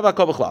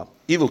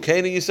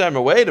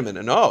a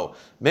minute. No.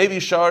 Maybe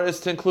shar is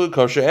to include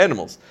kosher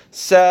animals.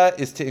 Seh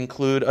is to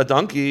include a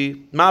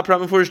donkey. It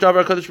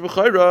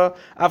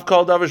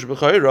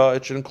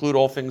should include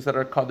all things that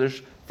are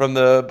kaddish from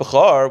the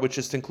bechar, which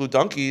is to include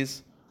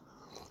donkeys.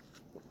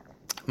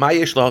 Ma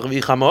yesh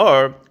lahavi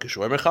chamor,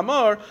 kishomer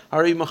chamor,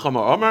 harima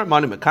chamor omar,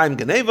 mani mekayim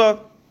geneva,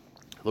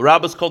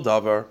 l'rabas kol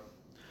davar.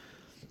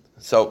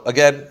 So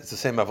again, it's the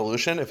same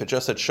evolution. If it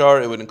just said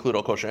shar, it would include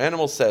all kosher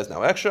animals. Says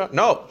now extra.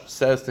 No,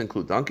 says to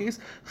include donkeys.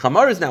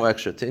 Chamar is now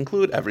extra to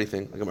include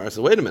everything. The Gemara says,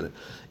 wait a minute.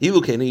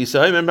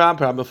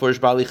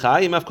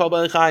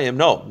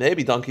 No,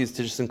 maybe donkeys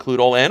to just include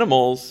all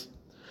animals.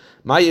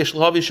 So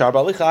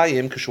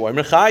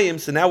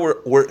now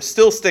we're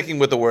still sticking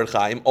with the word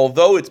chayim,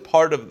 although it's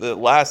part of the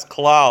last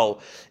klal.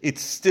 It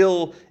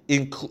still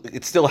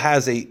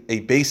has a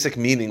basic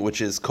meaning, which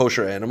is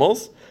kosher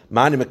animals. So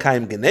why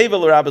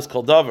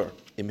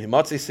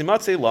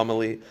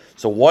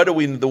do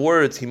we need the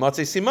words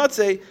himatze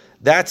simatze?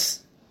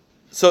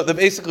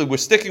 Basically we're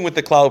sticking with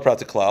the klal prat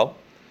klal.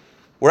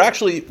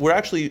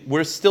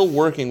 We're still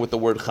working with the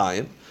word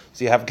chayim.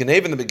 So you have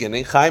genev in the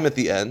beginning, chayim at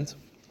the end,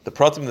 the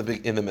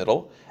pratim in the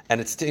middle, and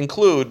it's to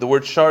include the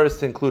word shar is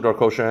to include our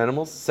kosher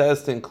animals,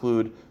 says to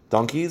include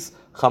donkeys,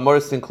 chamor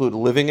is to include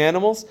living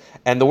animals,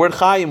 and the word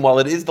chayim, while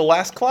it is the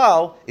last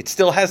klal, it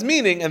still has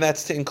meaning, and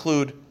that's to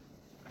include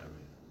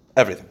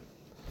everything.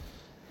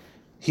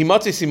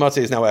 Himatze simatze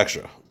is now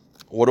extra.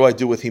 What do I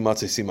do with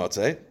himatze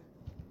simatze?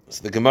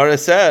 So the Gemara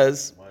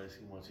says,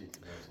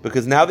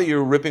 because now that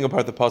you're ripping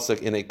apart the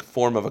pasuk in a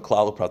form of a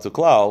klal pratu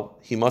klal,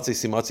 himatze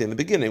simatze in the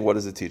beginning, what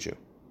does it teach you?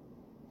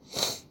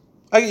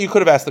 You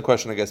could have asked the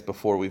question, I guess,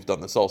 before we've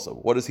done this also.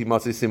 What does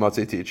himatze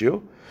simatze teach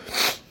you?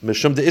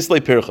 Mishum de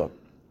islay pircha.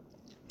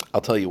 I'll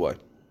tell you why.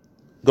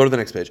 Go to the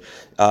next page.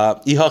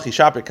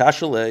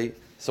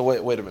 So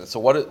wait a minute. So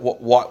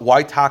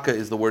why taka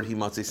is the word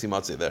himatze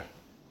simatze there?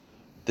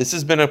 This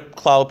has been a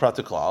klal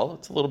pratu klal.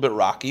 It's a little bit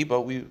rocky,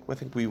 but I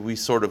think we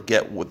sort of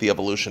get what the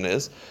evolution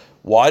is.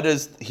 Why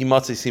does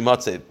himatze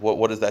simatze?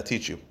 What does that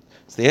teach you?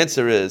 So the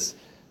answer is,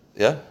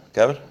 yeah,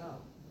 Gavin?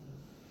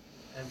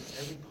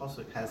 Every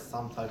pasuk has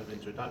some type of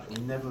introduction.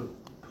 We never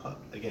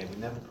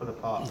put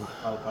apart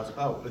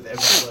klal with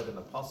every word in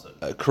the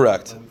pasuk.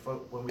 Correct.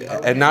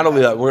 And not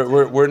only that,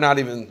 we're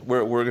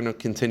going to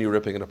continue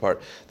ripping it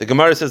apart. The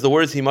Gemara says the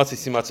words himatze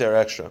simatze are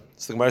extra.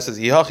 So the Gemara says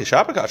yihachi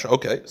shapakasha.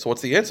 Okay, so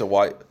what's the answer?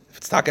 Why, if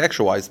it's not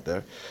extra, why is it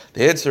there?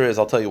 The answer is,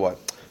 I'll tell you why.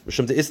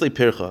 Mishum de isli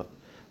pircha,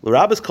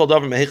 l'rabas kol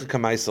davar mehecha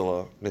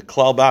kamaisala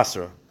meklal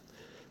basra,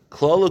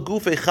 klal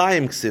gufe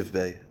chayim ksiv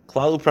be,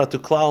 klal upratu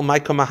klal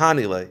maika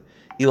mahanile.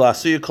 I'll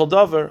tell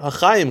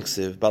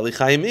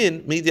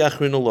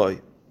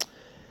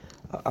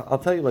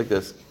you like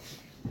this.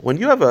 When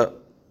you have I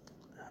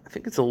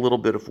think it's a little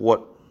bit of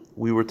what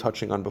we were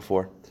touching on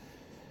before.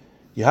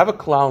 You have a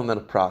klal and then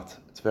a prat.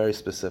 It's very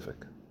specific.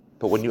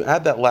 But when you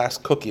add that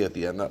last cookie at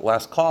the end, that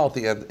last klal at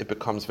the end, it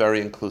becomes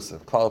very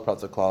inclusive. Klal, prat,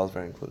 klal is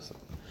very inclusive.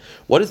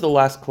 What is the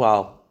last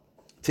klal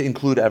to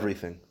include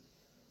everything?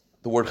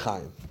 The word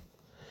chayim.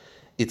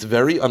 It's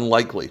very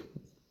unlikely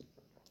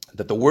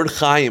that the word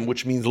chayim,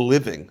 which means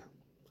living,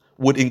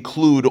 would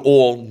include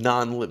all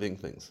non-living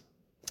things.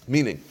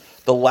 Meaning,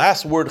 the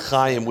last word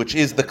chayim, which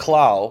is the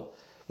klal,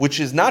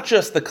 which is not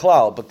just the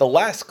klal, but the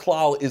last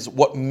klal is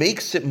what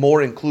makes it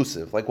more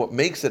inclusive. Like what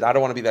makes it, I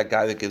don't want to be that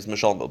guy that gives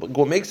mishal, but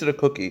what makes it a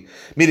cookie.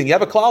 Meaning, you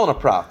have a klal and a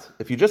prat.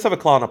 If you just have a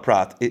klal and a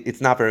prat,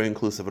 it's not very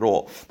inclusive at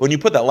all. But when you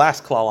put that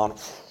last klal on,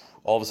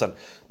 all of a sudden,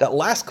 that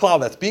last klal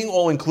that's being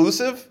all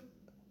inclusive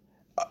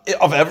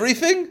of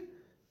everything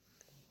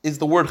is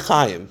the word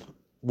chayim,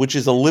 which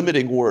is a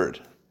limiting word.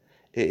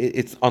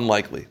 It's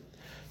unlikely.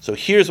 So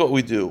here's what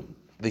we do.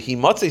 The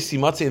himatze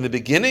simatze in the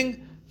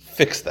beginning,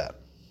 fix that.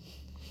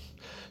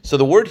 So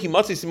the word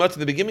himatze simatze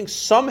in the beginning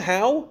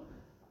somehow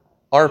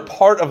are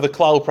part of the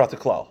klal prat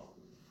klal.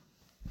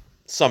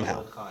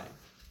 Somehow.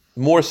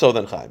 More so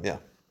than chayim, yeah.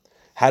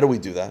 How do we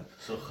do that?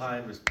 So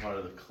chayim is part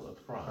of the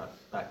prat.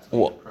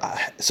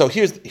 So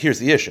here's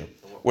the issue.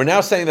 We're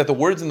now saying that the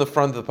words in the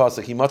front of the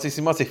pasuk, himatze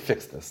simatze,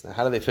 fix this. Now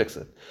how do they fix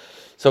it?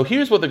 So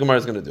here's what the Gemara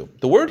is going to do.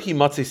 The word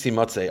himatze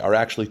simatze are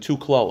actually two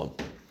klalim.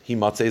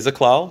 Himatze is a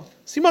klal,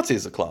 simatze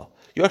is a klal.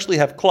 You actually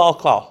have klal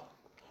klal.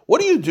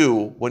 What do you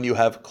do when you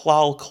have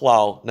klal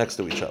klal next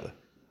to each other?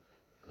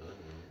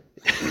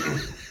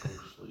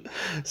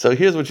 So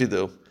here's what you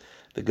do.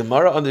 The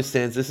Gemara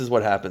understands this is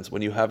what happens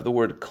when you have the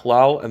word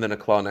klal and then a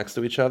klal next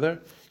to each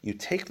other. You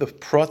take the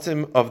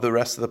pratim of the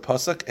rest of the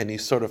pasuk and you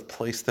sort of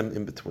place them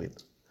in between.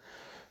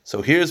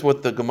 So here's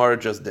what the Gemara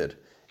just did.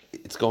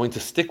 It's going to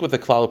stick with the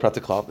klal prat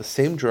klal, the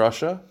same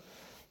drasha,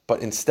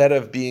 but instead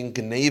of being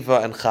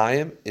geneva and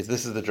chayim,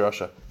 this is the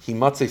drasha.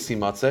 Himatze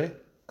simatze,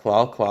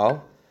 klal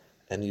klal,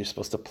 and you're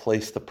supposed to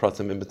place the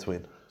pratim in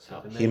between.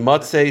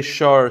 Himatze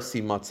shar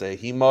simatze,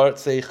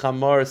 himatze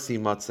chamar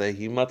simatze,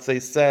 himatze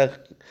sech,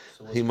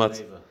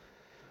 himatze.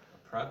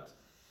 Prat?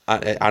 I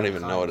don't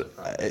even know it.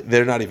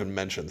 They're not even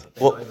mentioned.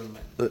 Well,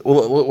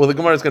 the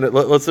Gemara is going to...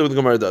 Let's see what the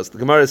Gemara does. The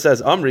Gemara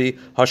says, Amri,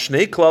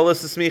 hashnei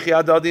klalas esmichi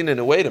adadin.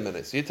 And wait a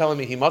minute. So you're telling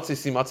me himatze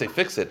simatze,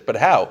 fix it. But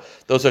how?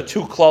 Those are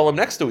two klalim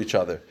next to each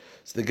other.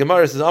 So the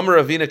Gemara says, Amar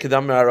Ravina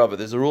Kedam Me'arava.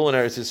 There's a rule in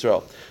Eretz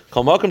Yisrael.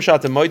 Kol Malkum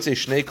Shata Moitzei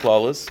Shnei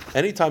Klalas.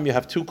 Anytime you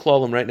have two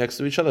klalim right next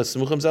to each other,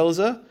 Smuchim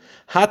Zelazeh,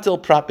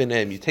 Hatil Prap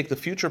Beneim. You take the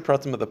future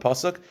pratim of the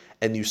pasuk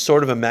and you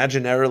sort of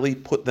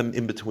imaginarily put them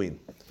in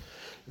between.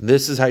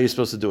 This is how you're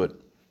supposed to do it.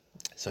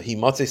 So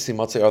Himatzei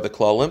Simatzei are the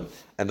klalim,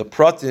 and the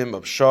pratim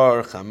of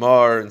Shar,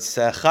 Chamar, and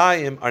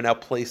Sechayim are now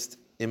placed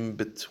in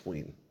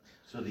between.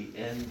 So the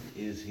end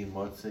is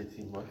Himotze,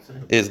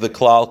 Timotze? Is the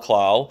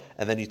klal,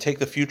 and then you take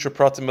the future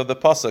pratim of the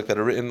pasuk that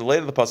are written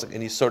later in the pasuk,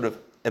 and you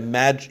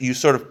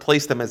sort of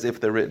place them as if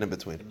they're written in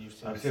between. And you've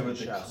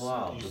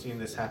seen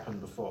this happen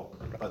before,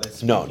 but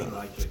they're No.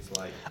 like it's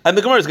like. And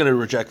the Gemara is going to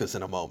reject this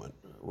in a moment.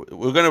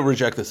 We're going to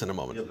reject this in a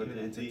moment. Yeah, but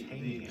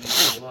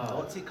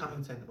What's he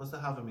coming to? What's the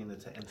Hava mean to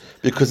entertain?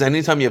 Because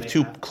anytime you have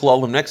two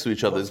klalim next to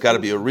each other, there's got to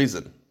be a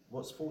reason.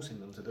 What's forcing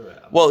them to do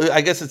it? Well,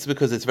 I guess it's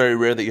because it's very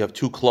rare that you have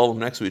two klalim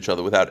next to each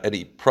other without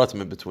any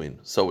pratim in between.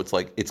 So it's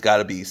like, it's got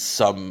to be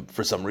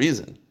for some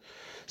reason.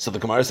 So the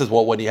Gemara says,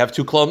 well, when you have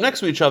two klalim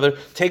next to each other,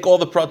 take all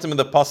the pratim in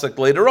the pasuk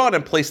later on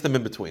and place them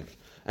in between.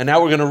 And now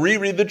we're going to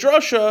reread the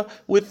drasha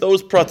with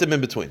those pratim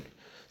in between.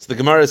 So the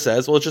Gemara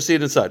says, well, let's just see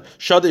it inside.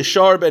 Shadei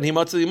shar ben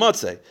himatze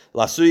limatze,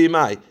 lasui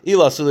mai,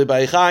 ilasuli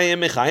ba'yichayim,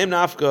 mechayim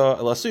nafka,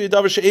 lasui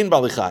davar she'ein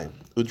ba'lichayim.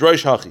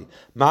 Udroish hachi.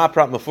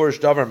 Ma'aprat mafurish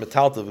davar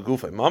metalta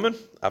v'gufay mammon.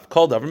 I've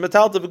called davar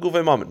metalta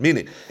v'gufay mammon.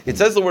 Meaning, it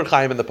says the word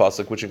chayim in the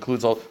pasuk, which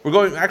includes all.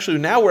 We're actually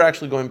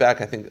going back,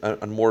 I think,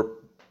 a more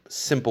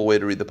simple way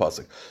to read the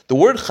pasuk. The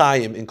word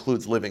chayim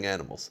includes living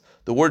animals.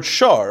 The word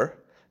shar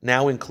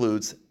now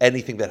includes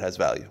anything that has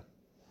value.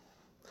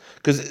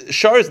 Because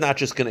shar is not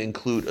just going to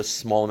include a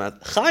small amount.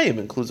 Chayim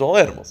includes all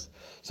animals.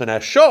 So now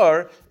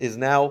shar is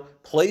now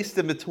placed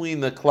in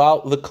between the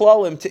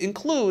klalim to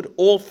include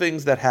all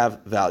things that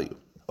have value.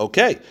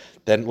 Okay,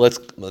 then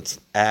let's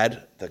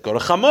add that. Go to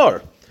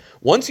chamar.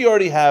 Once you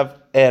already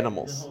have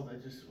animals.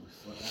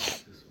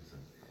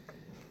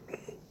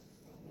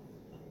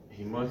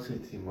 Himotze,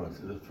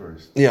 Timotze, the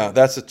first. Yeah,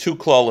 that's a two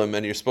klalim,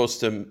 and you're supposed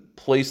to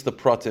place the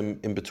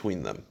pratim in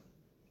between them.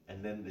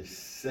 And then the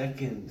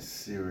second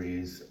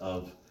series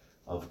of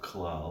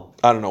klal.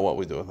 I don't know what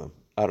we do with them.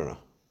 I don't know.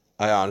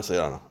 I honestly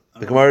don't know.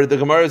 The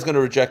Gemara is going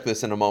to reject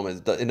this in a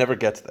moment. It never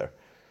gets there.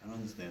 I don't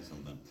understand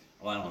something.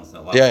 Well, I don't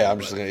understand. Yeah, I'm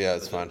just going to,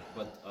 it's fine.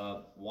 But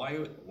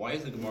why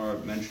is the Gemara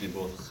mentioning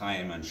both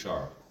Chaim and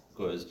Shar?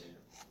 Because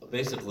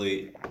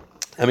basically...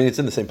 I mean, it's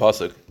in the same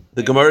pasuk.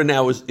 The Gemara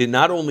now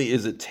not only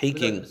is it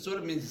taking... It sort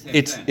of means the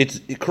same thing. It's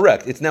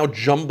correct. It's now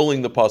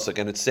jumbling the pasuk,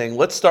 and it's saying,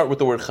 let's start with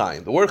the word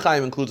Chaim. The word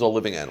Chaim includes all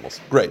living animals.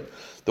 Great.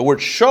 The word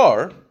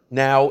Shar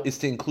now is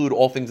to include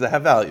all things that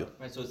have value.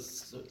 Right,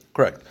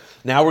 Correct.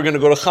 Now we're going to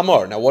go to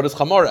Chamar. Now what does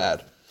Chamar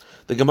add?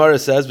 The Gemara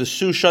says,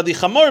 "V'shu shadi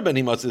chamar ben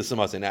himatzi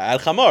l'samasi." Now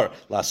add chamar.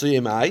 Lasu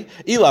yemai,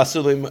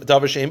 ilasu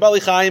davar shein bali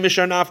chayim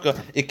mishar nafka.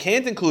 It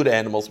can't include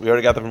animals. We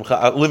already got that from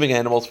living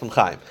animals from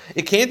Chaim.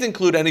 It can't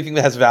include anything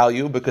that has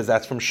value because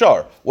that's from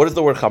Shar. What does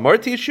the word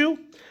chamar teach you?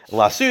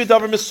 Lasu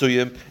davar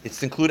mesuyim. It's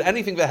to include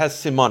anything that has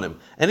simanim,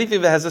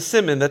 anything that has a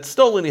siman that's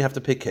stolen. You have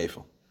to pay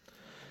kefil.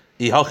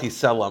 Ihachi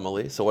sel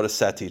amali. So what does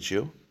Sat teach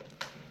you?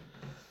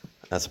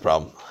 That's a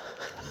problem.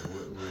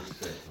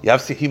 You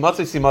have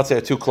himatzi simatzi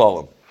are two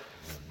klalim.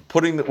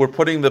 We're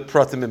putting the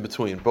pratim in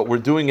between, but we're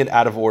doing it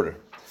out of order.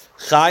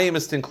 Chayim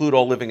is to include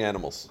all living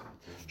animals.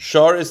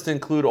 Shar is to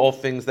include all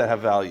things that have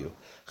value.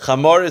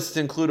 Chamar is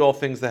to include all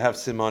things that have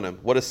simanim.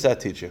 What does Seth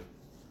teach you?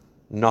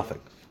 Nothing.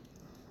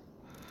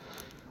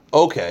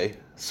 Okay,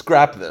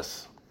 scrap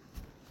this.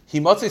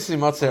 Himatzi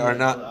simatze are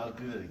not. I'll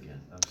do that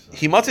again.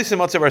 Himatzi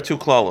simatze are two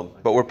klalim,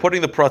 but we're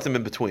putting the pratim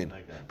in between.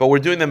 But we're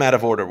doing them out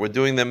of order. We're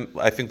doing them,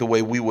 I think, the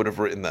way we would have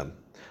written them.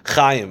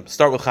 Chayim.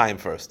 Start with Chayim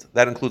first.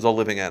 That includes all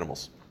living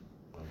animals.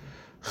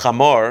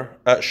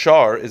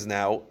 Shar is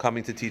now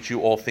coming to teach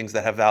you all things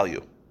that have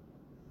value.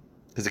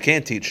 Because it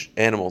can't teach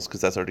animals,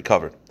 because that's already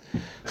covered.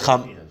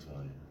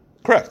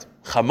 Correct.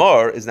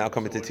 Chamar is now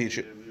coming to teach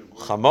you.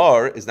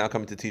 Chamar is now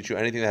coming to teach you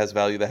anything that has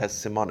value that has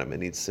simanim. It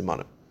needs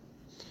simanim.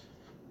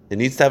 It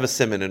needs to have a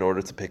siman in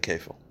order to pay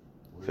kefil.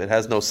 If it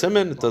has no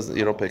siman,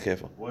 you don't pay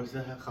kefil. What does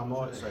that have?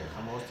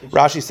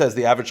 Rashi says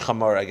the average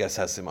chamar, I guess,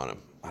 has simanim.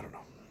 I don't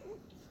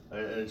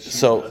know.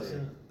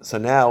 So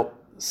now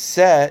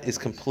Seh is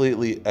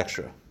completely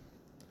extra.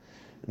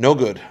 No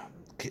good.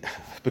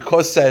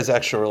 Because Seh is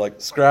extra, we're like,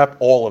 scrap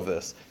all of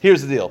this.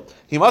 Here's the deal.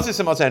 Himatzi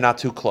simatzi are not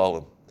two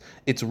klalim.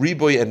 It's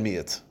riboy and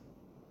miyat.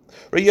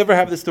 Right? You ever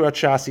have this throughout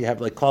Shas? You have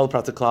like klal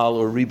prata klal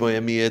or riboy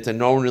and miyat, and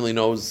no one really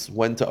knows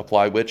when to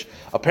apply which.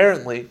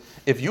 Apparently,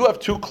 if you have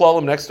two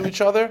klalim next to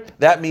each other,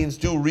 that means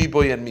do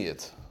riboy and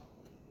miyat.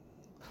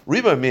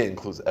 Riboy and miyat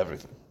includes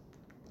everything.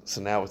 So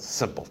now it's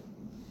simple.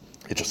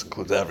 It just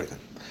includes everything.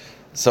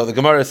 So the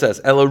Gemara says,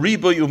 "Ela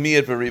riboy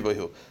umiyat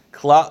v'riboyhu."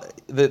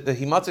 The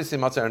himatzi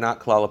simatzi are not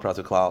klal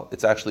prata klal.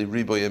 It's actually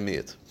riboy and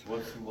miyat.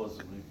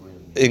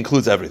 It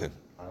includes everything.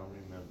 I don't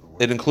remember.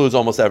 It includes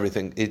almost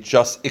everything. It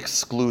just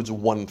excludes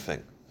one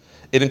thing.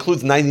 It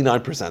includes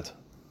 99%.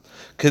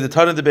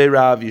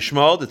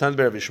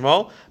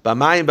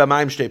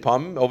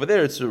 Over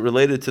there, it's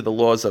related to the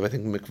laws of, I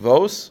think,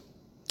 mikvos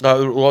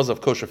laws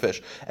of kosher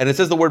fish. And it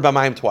says the word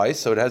b'mayim twice,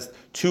 so it has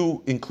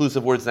two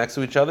inclusive words next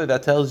to each other.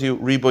 That tells you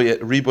riboy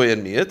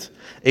and miyat.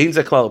 Ein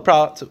ze klal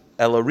prat,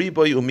 ela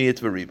riboy umiyat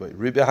v'riboy.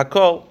 Riboy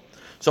hakol.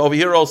 So over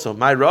here also,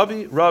 my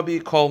Rabbi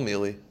kol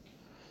mili.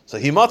 So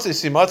himatze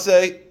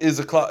simatze is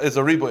a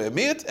riboy and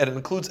miyat, and it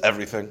includes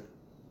everything.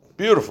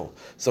 Beautiful.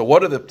 So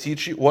what are the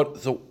teaching?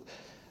 So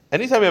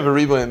anytime you have a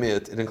riboy and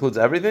miyat, it includes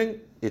everything.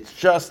 It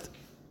just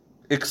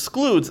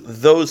excludes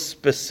those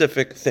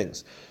specific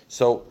things.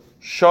 So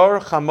Shar,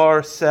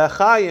 Chamar,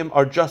 Sechayim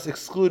are just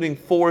excluding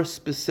four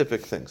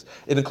specific things.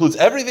 It includes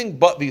everything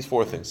but these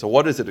four things. So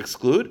what does it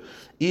exclude?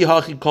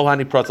 Ihachi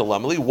kolhani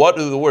pratalamali. What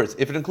are the words?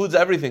 If it includes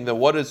everything, then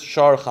what does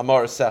Shar,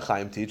 Chamar,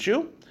 Sechayim teach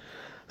you?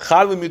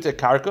 Chalimute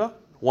karka.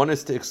 One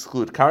is to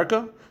exclude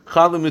karka.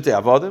 Chalimute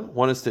avadim.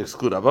 One is to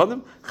exclude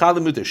avadim.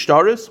 Chalimute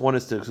shtaris. One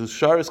is to exclude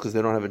shtaris because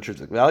they don't have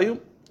intrinsic value.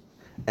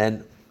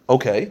 And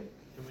okay.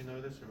 Can we know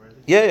this already?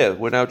 Yeah.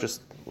 We're now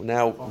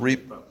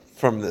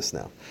from this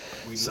now.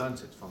 We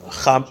learned it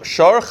from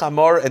Shar,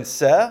 Chamar, and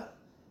Seh.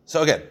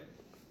 So again,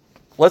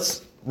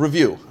 let's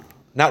review.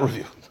 Not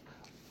review.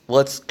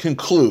 Let's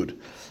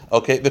conclude.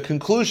 Okay, the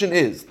conclusion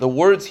is the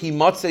words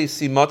himatze,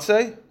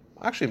 simatze.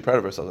 Actually, I'm proud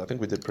of ourselves. I think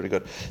we did pretty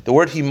good. The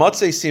word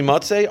himatze,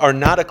 simatze are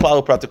not a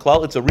klal prat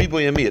klal. It's a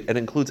riboy amiyat. It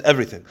includes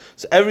everything.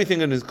 So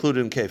everything is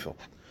included in kefil.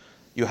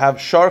 You have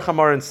Shar,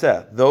 Chamar, and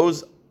Seh.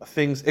 Those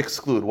things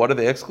exclude. What do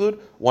they exclude?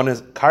 One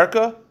is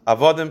karka,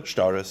 avadim,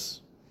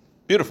 shtaris.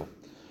 Beautiful.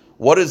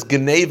 What does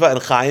Geneva and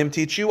Chaim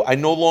teach you? I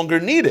no longer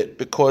need it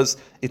because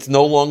it's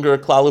no longer a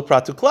klal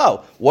pratu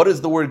klal. What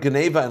does the word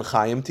Geneva and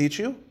Chaim teach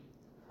you?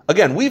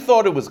 Again, we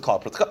thought it was a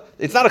klal pratu klal.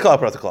 It's not a klal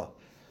pratu klal.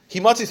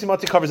 Himatzi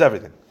simati covers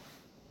everything.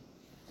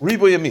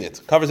 Riboy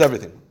yamiyat covers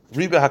everything.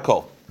 Riba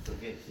hakol.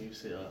 Okay, can you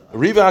say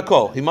Riba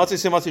hakol. Himatzi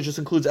simati just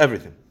includes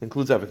everything.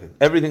 Includes everything.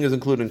 Everything is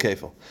included in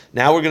kefil.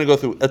 Now we're going to go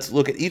through. Let's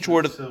look at each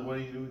word. So what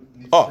do you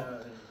do?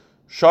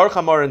 Shar,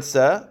 Chamar, and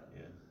Seh.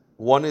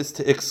 One is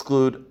to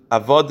exclude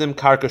avodim,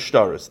 karka,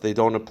 shtaris. They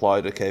don't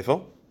apply to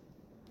kefil.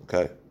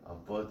 Okay.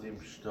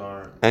 Avodim,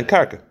 shtar, And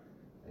karka.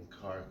 and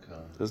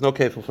karka. There's no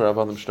kefil for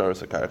avodim,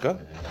 shtaris, or karka.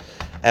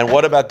 And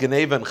what about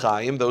Geneva and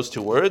Chaim, those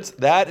two words?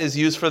 That is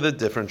used for the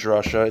different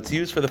drasha. It's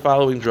used for the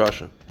following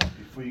drasha.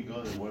 Before you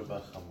go, then what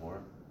about Chamor?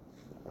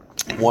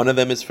 One of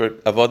them is for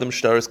avodim,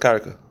 shtaris,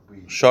 karka.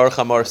 Shar,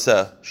 Chamar,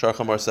 Seh. Shar,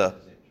 Chamar, Seh.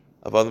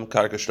 Avodim,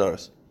 karka,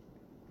 shtaris.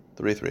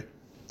 3-3.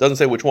 Doesn't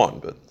say which one,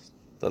 but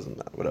doesn't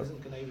matter. Whatever.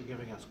 Isn't Geneva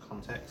giving us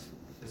context?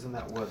 Isn't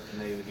that word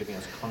Geneva giving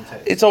us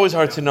context? It's always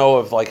hard to know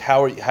of like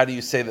how do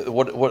you say that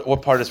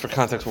what part is for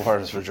context, what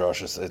part is for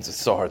Josh? It's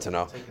so hard to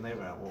know. Take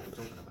Geneva out what we're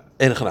talking about.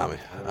 In Chanami,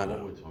 I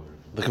know.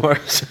 The Gemara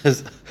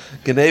says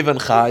Geneva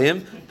and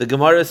Chaim. The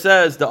Gemara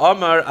says the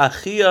Amar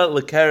Achia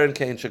lekeren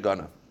kein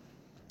shagana.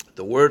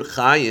 The word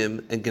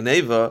Chaim and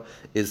Geneva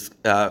is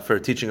for a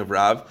teaching of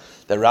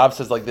Rav. That Rav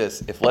says like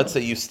this: if let's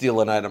say you steal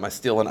an item, I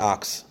steal an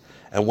ox.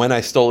 And when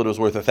I stole it, it was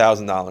worth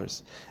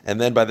 $1,000.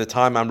 And then by the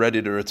time I'm ready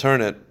to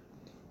return it,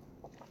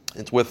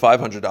 it's worth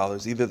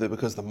 $500. Either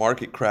because the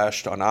market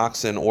crashed on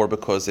oxen or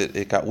because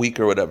it got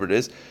weak or whatever it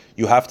is.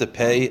 You have to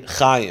pay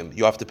Chaim.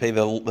 You have to pay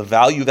the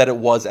value that it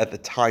was at the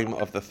time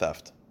of the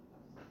theft.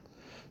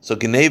 So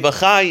Geneva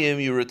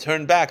Chaim, you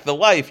return back the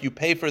life, you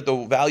pay for the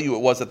value it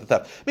was at the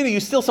theft. Meaning you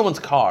steal someone's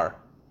car.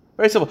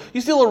 Very simple.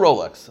 You steal a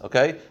Rolex,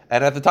 okay?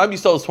 And at the time you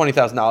stole it's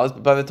 $20,000,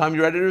 but by the time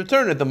you're ready to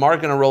return it, the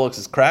market on Rolex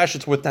has crashed,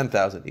 it's worth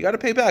 $10,000. You got to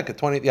pay back at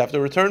 $20,000. You have to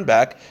return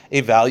back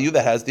a value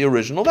that has the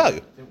original value.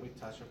 Didn't we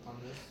touch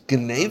upon this?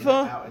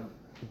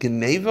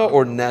 Geneva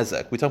or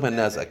Nezek? We talk about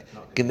Nezek.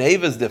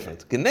 Geneva is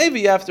different. Geneva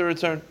you have to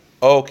return.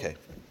 Okay.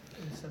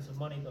 In the sense of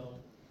money, though,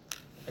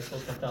 I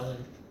stole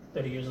 10,000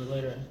 30 years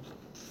later.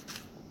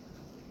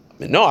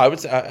 No, I would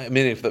say. I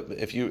mean,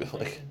 if you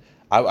like.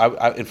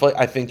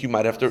 I think you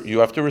have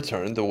to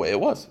return the way it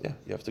was. Yeah,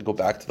 you have to go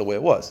back to the way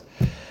it was.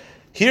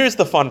 Here's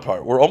the fun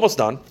part. We're almost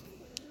done.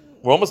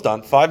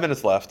 5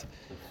 minutes left.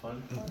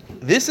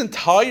 This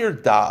entire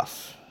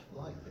daf,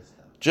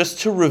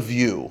 just to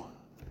review,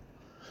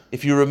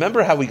 if you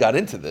remember how we got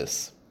into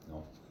this,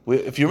 there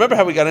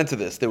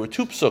were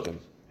two psukim,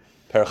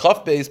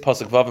 Perachaf Beis,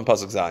 Pasuk Vav, and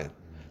Pasuk Zayin.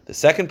 The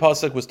second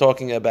pasuk was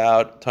talking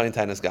about Tain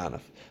Tainas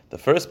Ganef. The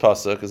first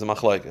pasuk is a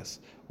machlokes.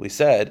 We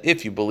said,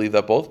 if you believe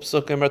that both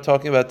psukim are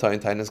talking about Tain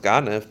Tainas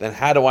Ganef, then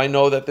how do I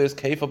know that there's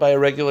kefil by a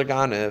regular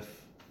Ganef?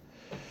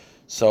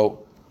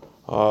 So,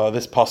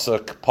 this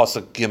pasuk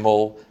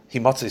Gimel,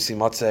 Himatze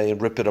Simatze,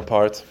 and rip it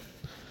apart.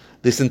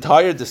 This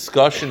entire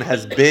discussion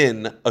has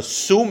been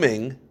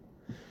assuming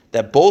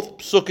that both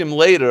psukim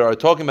later are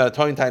talking about a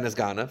Tain Tainas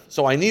Ganef.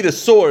 So I need a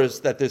source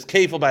that there's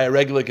kefil by a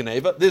regular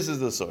Geneva. This is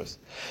the source.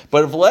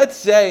 But if let's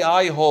say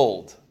I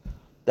hold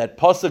that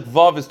pasuk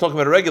Vav is talking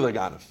about a regular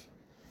Ganef,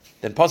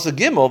 then pasuk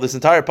Gimel, this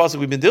entire pasuk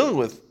we've been dealing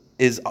with,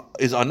 is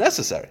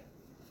unnecessary.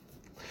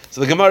 So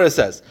the Gemara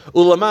says,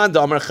 Ulaman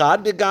damar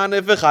chad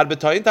beganif v'chad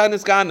b'toyin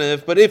tainis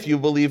ganif. But if you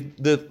believe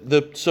the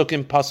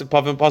psukim pasuk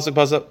vav and pasuk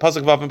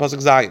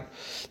zayin,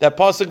 that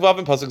pasuk vav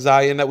and pasuk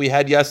zayin that we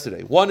had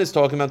yesterday, one is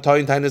talking about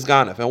toyin tainis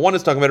ganif, and one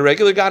is talking about a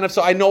regular ganif.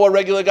 So I know a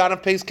regular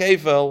ganif pays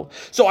kefil.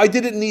 So I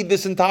didn't need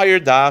this entire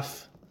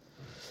daf.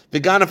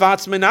 Then what do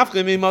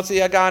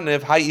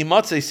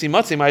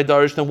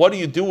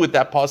you do with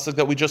that pasuk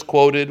that we just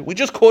quoted? We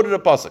just quoted a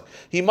pasuk.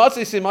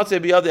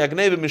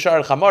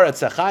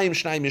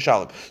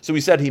 So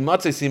we said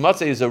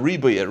himatze is a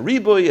ribuy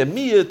and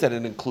miyut, and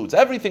it includes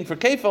everything for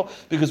kefil,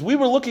 because we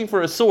were looking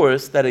for a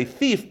source that a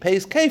thief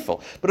pays kefil.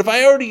 But if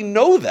I already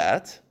know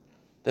that,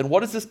 then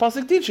what is this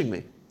pasuk teaching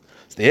me?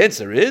 So the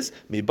answer is,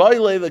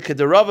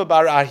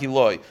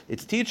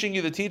 it's teaching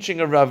you the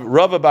teaching of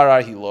Rava bar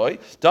Ahiloi.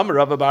 Damar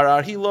Rava bar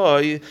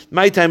Ahiloi,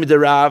 my time the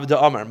Rav,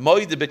 the Amar,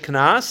 Moide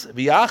beknas,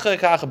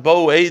 v'yachakach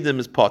bo edim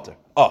is potter.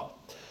 Oh,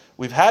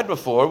 we've had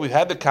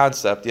the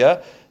concept,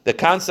 yeah? The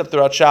concept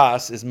throughout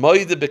Shas is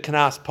Moide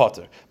beknas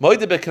potter.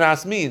 Moide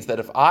beknas means that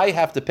if I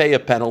have to pay a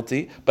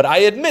penalty, but I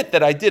admit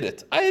that I did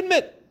it. I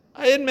admit.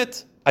 I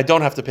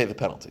don't have to pay the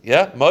penalty,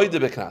 yeah? Moide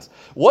beknas.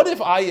 What if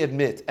I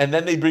admit, and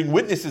then they bring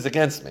witnesses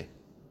against me?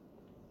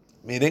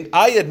 Meaning,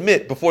 I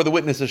admit before the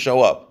witnesses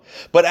show up.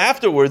 But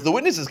afterwards, the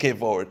witnesses came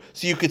forward.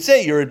 So you could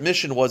say your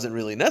admission wasn't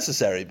really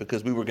necessary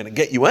because we were going to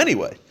get you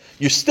anyway.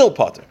 You're still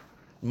potter.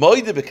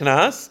 Moide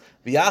beknas,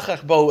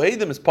 v'yachach bo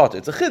edim is potter.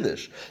 It's a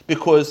chiddush.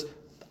 Because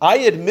I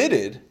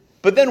admitted,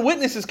 but then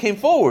witnesses came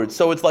forward.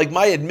 So it's like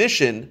my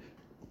admission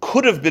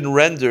could have been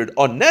rendered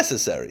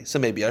unnecessary. So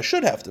maybe I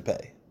should have to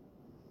pay.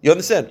 You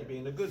understand? You're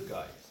being a good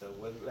guy. So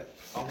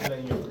I'm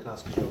letting you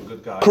because you're a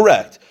good guy.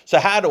 Correct. So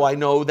how do I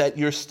know that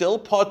you're still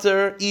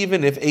potter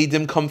even if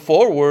Edim come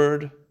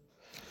forward?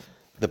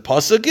 The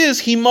pasuk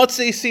is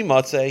himatze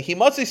simatze.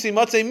 Himatze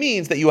simatze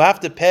means that you have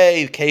to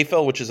pay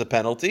kefil, which is a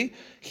penalty.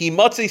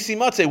 Himatze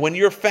simatze, when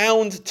you're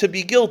found to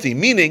be guilty,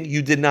 meaning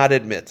you did not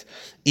admit.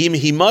 Im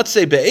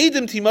himatze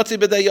be'edim timatze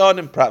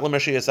bedayanim prat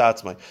l'mashias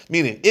atzmai.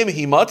 Meaning im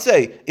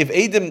himatze, if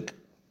Edim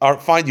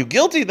find you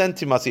guilty, then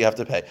timatze you have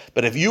to pay.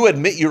 But if you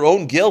admit your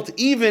own guilt,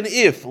 even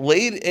if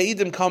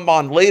Edim come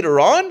on later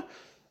on,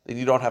 then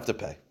you don't have to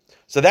pay.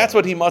 So that's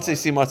what himatze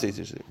simatze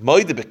is.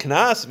 Moide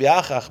beknas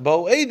v'yachach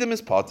bo Edim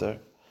is potter.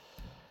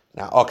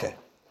 Now, okay,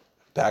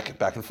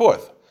 back and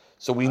forth.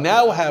 So we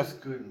now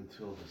have. Good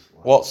until this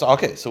line. Well, so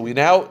okay, so we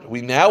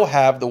now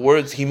have the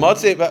words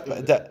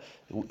himatze.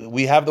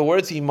 We have the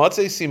words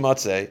himatze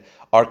simatze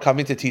are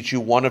coming to teach you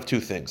one of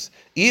two things.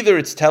 Either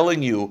it's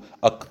telling you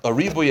a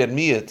ribuy and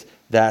miyat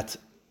that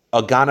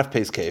a ganaf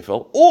pays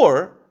kefil,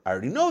 or I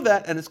already know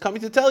that, and it's coming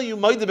to tell you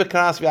moide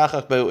beknas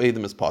v'yachach bo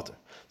Edim is potter.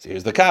 So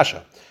here's the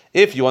kasha.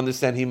 If you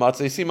understand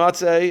himatze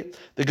simatze,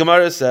 the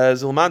Gemara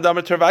says ulman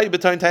damer tervai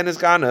b'toin tainis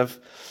ganaf.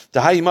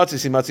 Okay,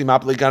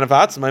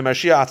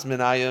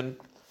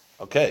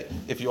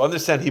 if you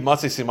understand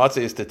himatze simatze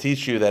is to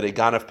teach you that a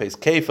ganaf pays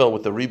kefil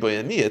with the ribuy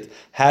and miyat,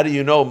 how do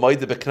you know moide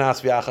beknas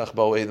v'yachach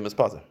bo Edim is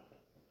potter?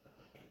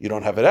 You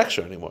don't have it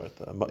extra anymore.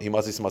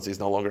 Himatze simatze is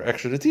no longer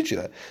extra to teach you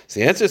that. So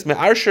the answer is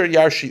me'arsher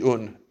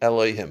yarshiun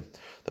Elohim.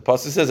 The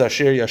pasuk says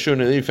asher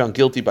yashun, and you found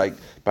guilty by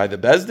the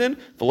bezdin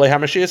v'lei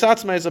hamashias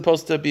atzmai, as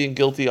opposed to being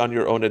guilty on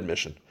your own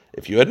admission.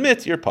 If you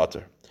admit, you're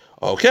potter.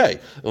 Okay.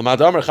 I'll be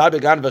done.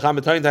 But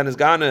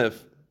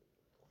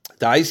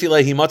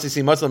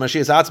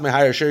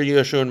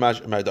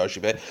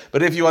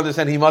if you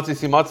understand himatze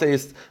simatze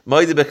is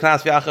moide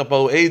beknas v'yachach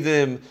bo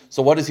Edim,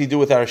 so what does he do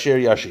with our asher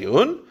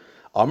yashiyun?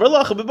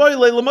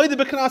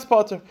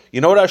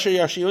 You know what asher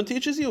yashiyun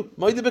teaches you?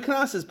 Moide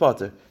beknas is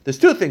potter. There's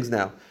two things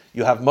now.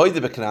 You have moide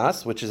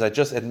beknas, which is I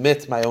just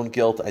admit my own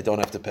guilt, I don't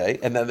have to pay,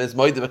 and then there's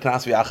moide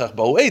beknas v'yachach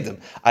bo Edim.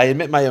 I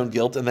admit my own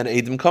guilt, and then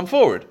Edim come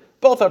forward.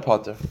 Both are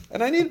potter,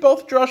 and I need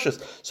both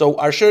drushes. So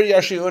Asher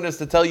Yashiyun is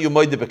to tell you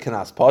moide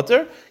beknas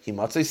potter.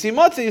 Himatze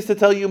simatze is to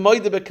tell you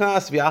moide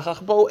beknas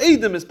v'yachach bo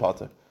Edim is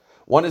potter.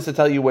 One is to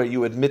tell you where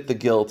you admit the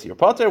guilt, you're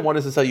potter. One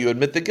is to tell you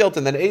admit the guilt,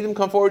 and then Edim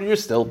come forward, you're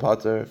still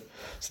potter.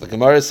 So the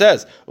Gemara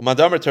says,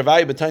 "Umadamer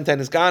tervai b'toin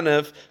tainis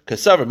ganav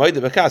kasaver moide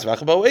beknas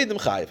v'yachach bo Edim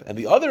chayiv." And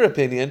the other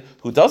opinion,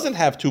 who doesn't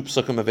have two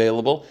psukim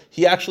available,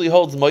 he actually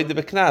holds moide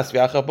beknas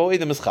v'yachach bo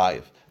Edim is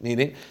chayiv.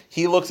 Meaning,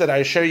 he looks at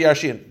Asher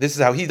Yashiyun. This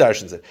is how he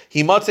darshans it.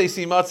 Himatze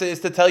simatze is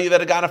to tell you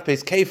that a ganaf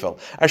pays kefil.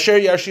 Asher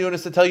Yashiyun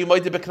is to tell you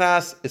moide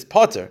beknas is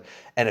potter.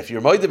 And if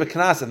you're moide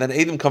beknas and then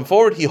Edim come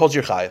forward, he holds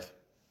your chayiv,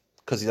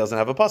 because he doesn't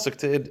have a pasuk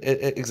to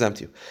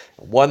exempt you.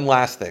 One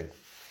last thing.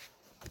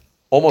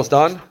 Almost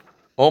done.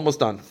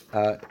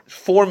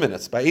 4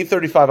 minutes. By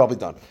 8:35, I'll be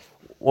done.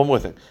 One more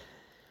thing.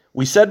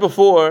 We said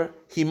before,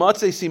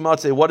 himatze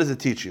simatze, what does it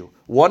teach you?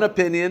 One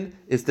opinion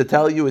is to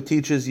tell you, it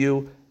teaches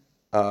you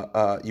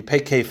you pay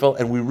kefil,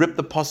 and we rip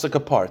the pasuk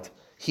apart.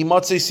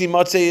 Himatze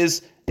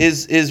simatze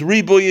is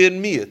ribuy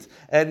and miyat,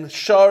 and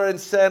shar and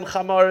sen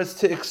chamar is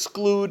to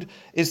exclude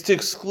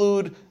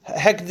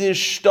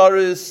hekdish,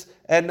 shtaris,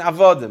 and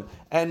avodim,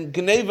 and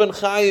gnev and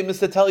chayim is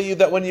to tell you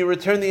that when you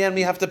return the animal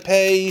you have to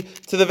pay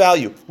to the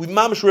value. We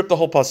mamish rip the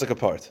whole pasuk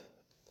apart.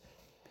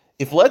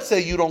 If let's say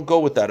you don't go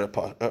with that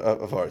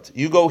of art,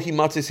 you go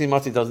himatzi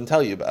simatzi doesn't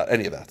tell you about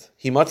any of that.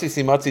 Himatzi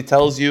simatzi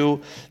tells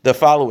you the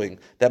following: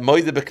 that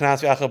moide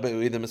beknas v'achal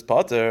be'uidim is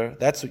pater.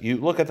 That's what you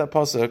look at that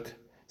pasuk.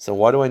 So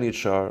why do I need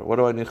shar? What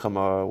do I need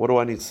chamar? What do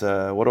I need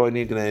seh? What do I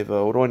need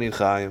gneva? What do I need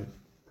chaim?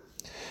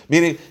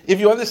 Meaning, if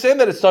you understand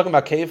that it's talking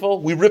about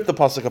kefil, we rip the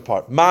pasuk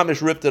apart.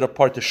 Mamish ripped it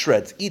apart to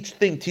shreds. Each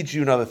thing teaches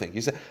you another thing.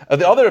 You say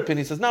the other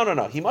opinion says no.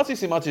 Himatzi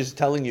simatzi is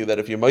telling you that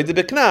if you're moide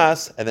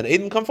beknas and then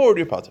Aiden come forward,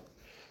 you're pater.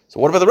 So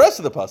what about the rest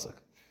of the pasuk?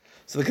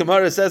 So the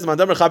Gemara says,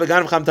 "Mandam rechabe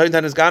ganim cham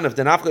tointan is ganif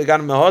denafko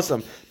ganim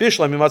mehosam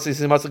bishlam mimatzi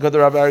simatzi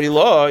kodar Rabbi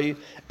Eloi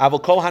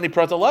avol kol hani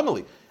prata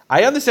lameli."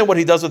 I understand what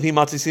he does with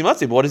himatzi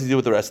simatzi, but what does he do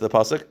with the rest of the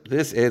pasuk?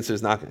 This answer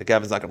is not.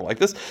 Gavin's not going to like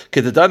this.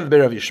 Kedadan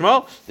b'Rav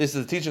Yishmael. This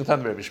is the teaching of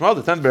Tan b'Rav Yishmael.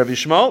 The Tan b'Rav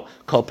Yishmael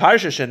kol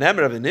parsha shenem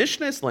Rav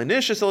Nishnis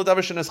le'nishnis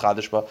eladavar shenis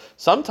chadishba.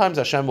 Sometimes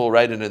Hashem will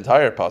write an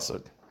entire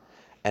pasuk,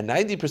 and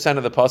 90%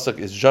 of the pasuk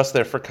is just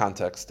there for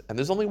context, and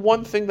there's only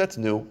one thing that's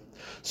new.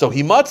 So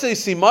himatze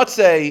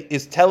simatze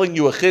is telling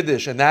you a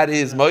chiddush, and that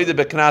is moide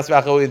beknas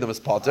v'achoidim is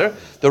potter.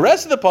 The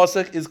rest of the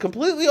pasuk is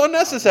completely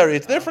unnecessary.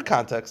 It's there for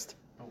context.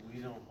 But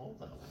we don't hold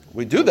that.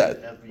 We do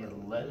that. Every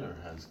letter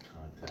has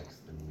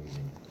context and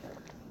meaning.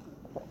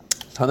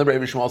 Tana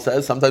Rabbi Shmuel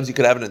says sometimes you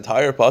could have an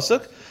entire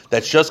pasuk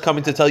that's just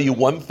coming to tell you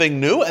one thing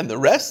new, and the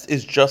rest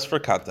is just for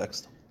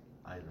context.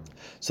 I don't.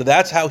 So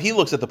that's how he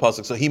looks at the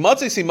pasuk. So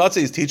himatze simatze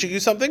is teaching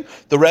you something.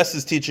 The rest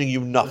is teaching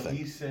you But nothing.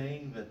 he's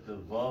saying that the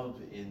vav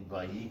in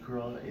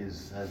Vayikra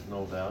has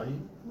no value.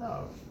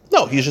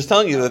 No, he's just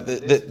telling you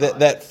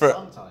that for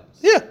sometimes.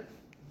 yeah.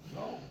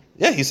 No.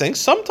 Yeah, he's saying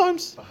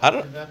sometimes. But I how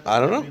don't can that be?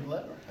 know. Every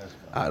letter has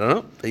value. I don't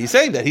know. He's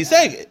saying that. He's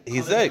saying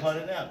Cut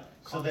it out.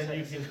 So then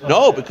you can cut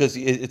no, it out. because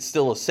it's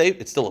still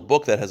it's still a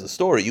book that has a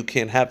story. You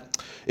can't have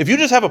if you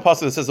just have a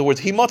pasuk that says the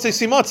words himatze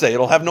simatze,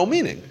 it'll have no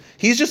meaning.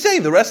 He's just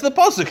saying the rest of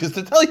the pasuk is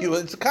to tell you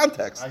it's a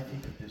context. I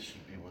think that this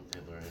should be what they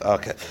learn.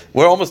 Okay,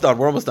 we're almost done.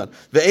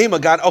 The aim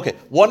of God. Okay,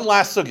 one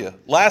last sugya,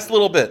 last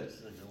little bit.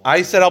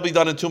 I said I'll be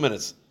done in 2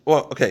 minutes.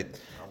 Well, okay.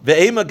 The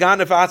aim of God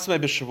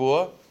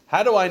b'shavua.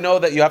 How do I know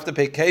that you have to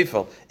pay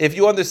kefil? If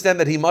you understand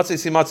that himatze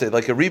simatze,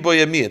 like a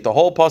riboy yamiyat, the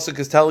whole pasuk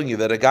is telling you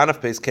that a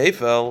ganaf pays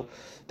kefil.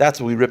 That's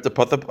what we ripped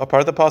apart the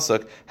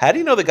pasuk. How do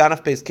you know the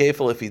ganaf pays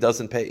kefil if he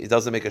doesn't pay? He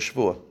doesn't make a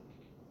shvua.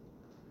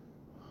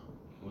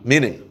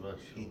 Meaning,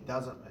 He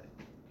doesn't pay.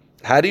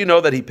 how do you know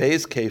that he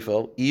pays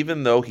kefil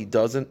even though he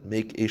doesn't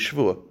make a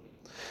shvua?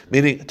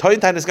 Meaning, toyin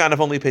tainus ganaf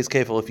only pays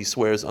kefil if he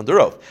swears under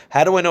oath.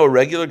 How do I know a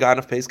regular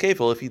ganaf pays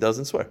kefil if he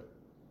doesn't swear?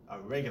 A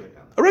regular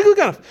gun. A regular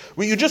ganaf.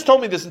 Well, you just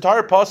told me this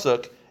entire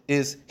pasuk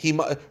is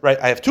right.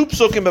 I have two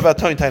psukim about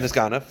toyin tainus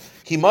ganaf.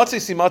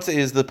 Himatze simatze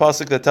is the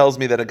pasuk that tells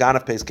me that a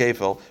ganaf pays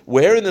kefil.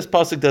 Where in this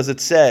pasuk does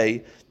it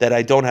say that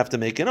I don't have to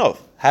make an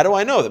oath? How do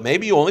I know that?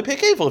 Maybe you only pay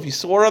kefil if you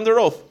swore under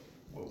oath,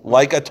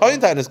 like a toyin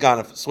tainus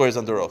ganaf swears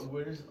under oath.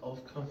 Where does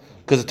oath come from?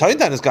 Because the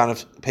Toyin is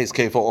ganaf pays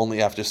kefil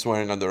only after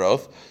swearing under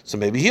oath. So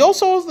maybe he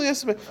also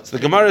has to pay. So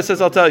the Gemara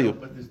says, I'll tell you.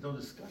 But there's no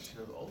discussion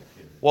of oath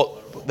here.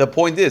 Well, the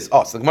point is,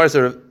 so the Gemara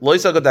says,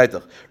 Loisa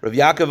Godaitach. Rav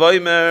Yaakov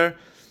Oimer,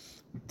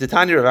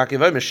 Ditanya Rav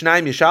Yaakov Oimer,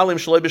 Shnaim Yishalim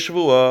Shaloi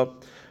B'Shavua.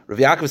 Rav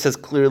Yaakov says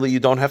clearly you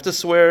don't have to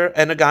swear,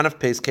 and a ganaf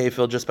pays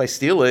kefil just by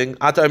stealing.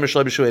 Ata Oimer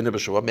Shaloi B'Shavua Eina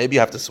B'Shavua. Maybe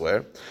you have to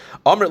swear.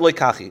 Amr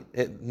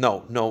Loikachi.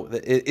 No,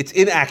 it's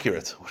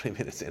inaccurate. What do you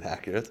mean it's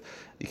inaccurate?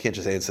 You can't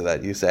just answer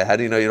that. You say, how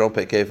do you know you don't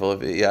pay kefil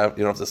if you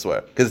don't have to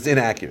swear? Because it's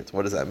inaccurate.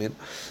 What does that mean?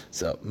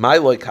 So, my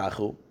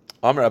Loikachu.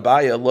 Amr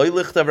Abaya Loi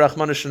Lichtav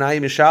Rachman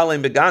Shnaim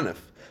Yishalim B'Ganaf.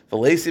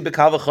 V'leisi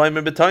b'kal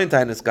v'choymer b'toyin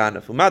tainis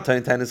ganef. U'ma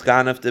toyin tainis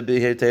ganef de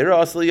b'hir teira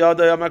asli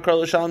yada yam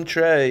akar l'shalom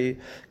trei.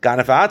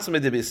 Ganef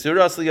atzme de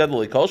b'sura asli yada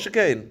l'kol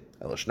shekein.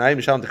 Elo shnayim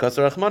yishalom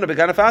dekosar rachmana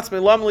b'ganef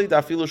atzme lamli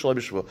da'afilu shalom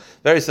b'shvu.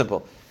 Very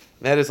simple.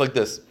 And that is like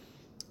this.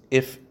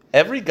 If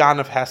every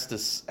ganef has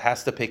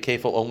to pay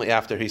kefil only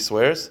after he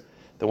swears,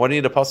 then what do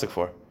you need a pasuk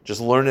for? Just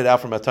learn it out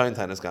from a toyin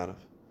tainis ganef.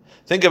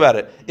 Think about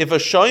it. If a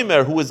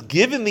shomer who was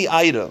given the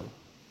item,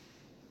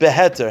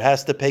 beheter,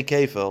 has to pay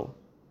kefil,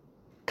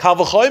 Kal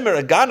v'chomer,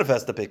 a ganef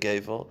has to pay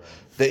kefil.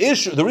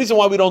 The reason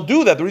why we don't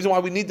do that, the reason why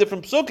we need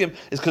different psukim,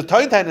 is because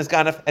toyin is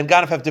ganef and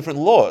ganef have different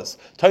laws.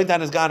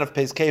 Toyin is ganef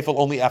pays kefil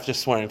only after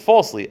swearing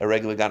falsely. A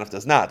regular ganef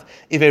does not.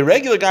 If a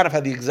regular ganef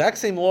had the exact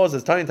same laws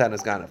as toyin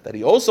is ganef, that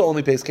he also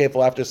only pays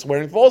kefil after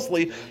swearing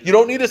falsely, you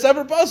don't need a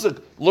separate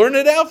pasuk. Learn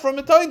it out from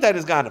a toyin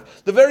is ganef.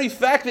 The very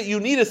fact that you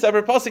need a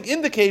separate pasuk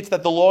indicates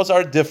that the laws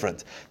are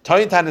different.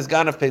 Toyin is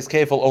ganef pays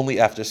kefil only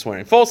after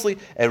swearing falsely.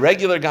 A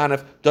regular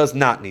ganef does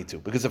not need to,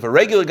 because if a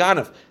regular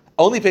ganef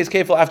only pays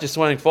kefil after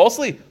swearing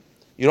falsely,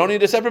 you don't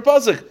need a separate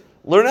pasuk.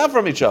 Learn out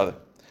from each other.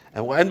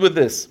 And we'll end with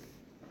this.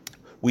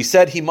 We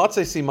said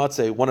himatze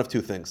simatze, one of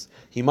two things.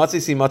 Himatze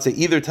simatze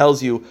either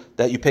tells you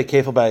that you pay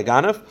kefil by a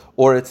ganef,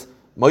 or it's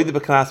moide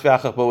b'knas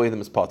v'achach bo'edim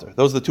is potter.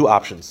 Those are the two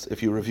options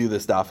if you review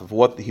this daf of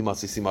what the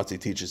himatze simatze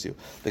teaches you.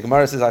 The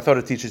Gemara says, I thought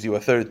it teaches you a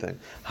third thing.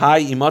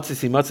 Hi himatze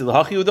simatze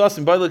l'hachi udas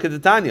and b'iluk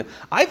edetanya.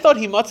 I thought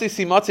himatze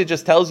simatze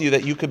just tells you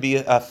that you could be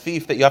a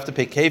thief, that you have to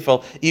pay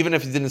kefil even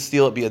if you didn't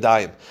steal it, be a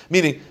dayim.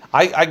 Meaning,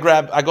 I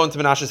go into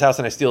Menashe's house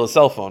and I steal his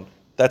cell phone.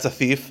 That's a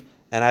thief.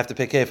 and I have to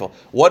pay kefil.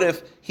 What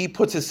if he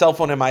puts his cell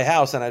phone in my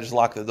house and I just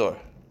lock the door?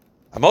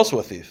 I'm also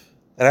a thief,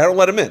 and I don't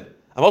let him in.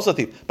 I'm also a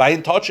thief, but I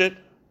didn't touch it.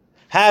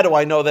 How do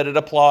I know that it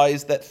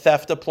applies, that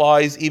theft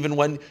applies, even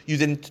when you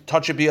didn't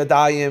touch it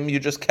biyadayim, you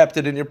just kept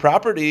it in your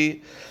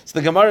property? So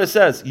the Gemara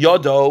says,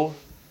 Yodo,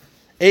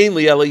 Ein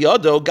li ela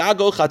yodo,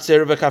 gago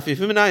chatzer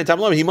v'kafifim minayin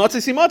tamlam.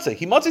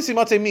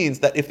 Himatze means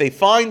that if they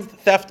find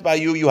theft by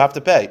you, you have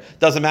to pay.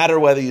 Doesn't matter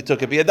whether you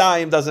took it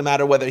biyadayim, doesn't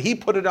matter whether he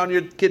put it on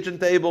your kitchen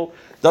table,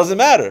 doesn't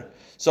matter.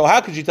 So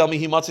how could you tell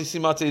me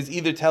himatze is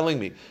either telling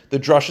me the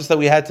drushes that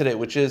we had today,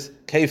 which is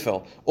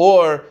kefil,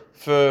 or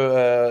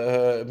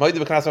for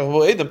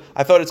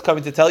I thought it's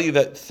coming to tell you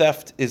that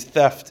theft is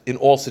theft in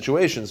all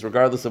situations,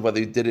 regardless of whether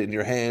you did it in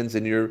your hands,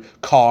 in your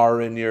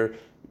car, in your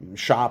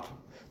shop.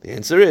 The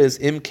answer is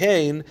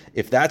imkain.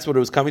 If that's what it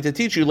was coming to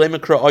teach you,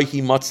 lemekra oy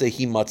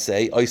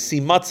himatze, oy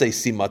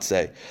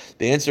simatze.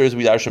 The answer is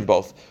we darshan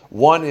both.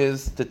 One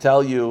is to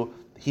tell you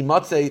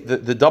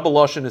himatze. The double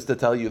lashon is to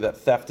tell you that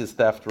theft is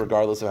theft,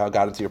 regardless of how it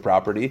got into your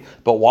property.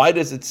 But why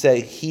does it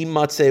say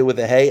himatze with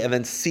a hey and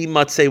then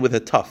simatze with a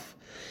tough?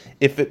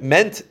 If it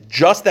meant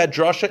just that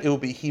drasha, it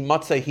would be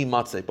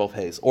himatze, both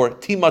hays, or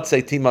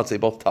timatze,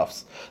 both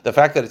toughs. The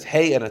fact that it's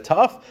hay and a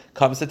tough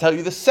comes to tell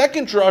you the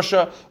second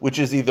drasha, which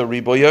is either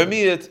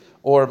riboyomiyit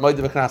or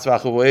moedim v'knas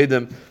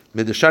v'achovoedim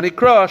midashani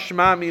crush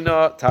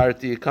mamina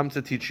tarti. It comes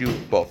to teach you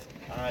both.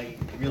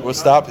 We'll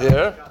stop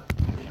here.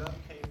 We're not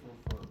careful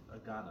for a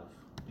ganav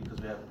because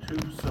we have two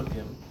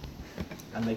sugim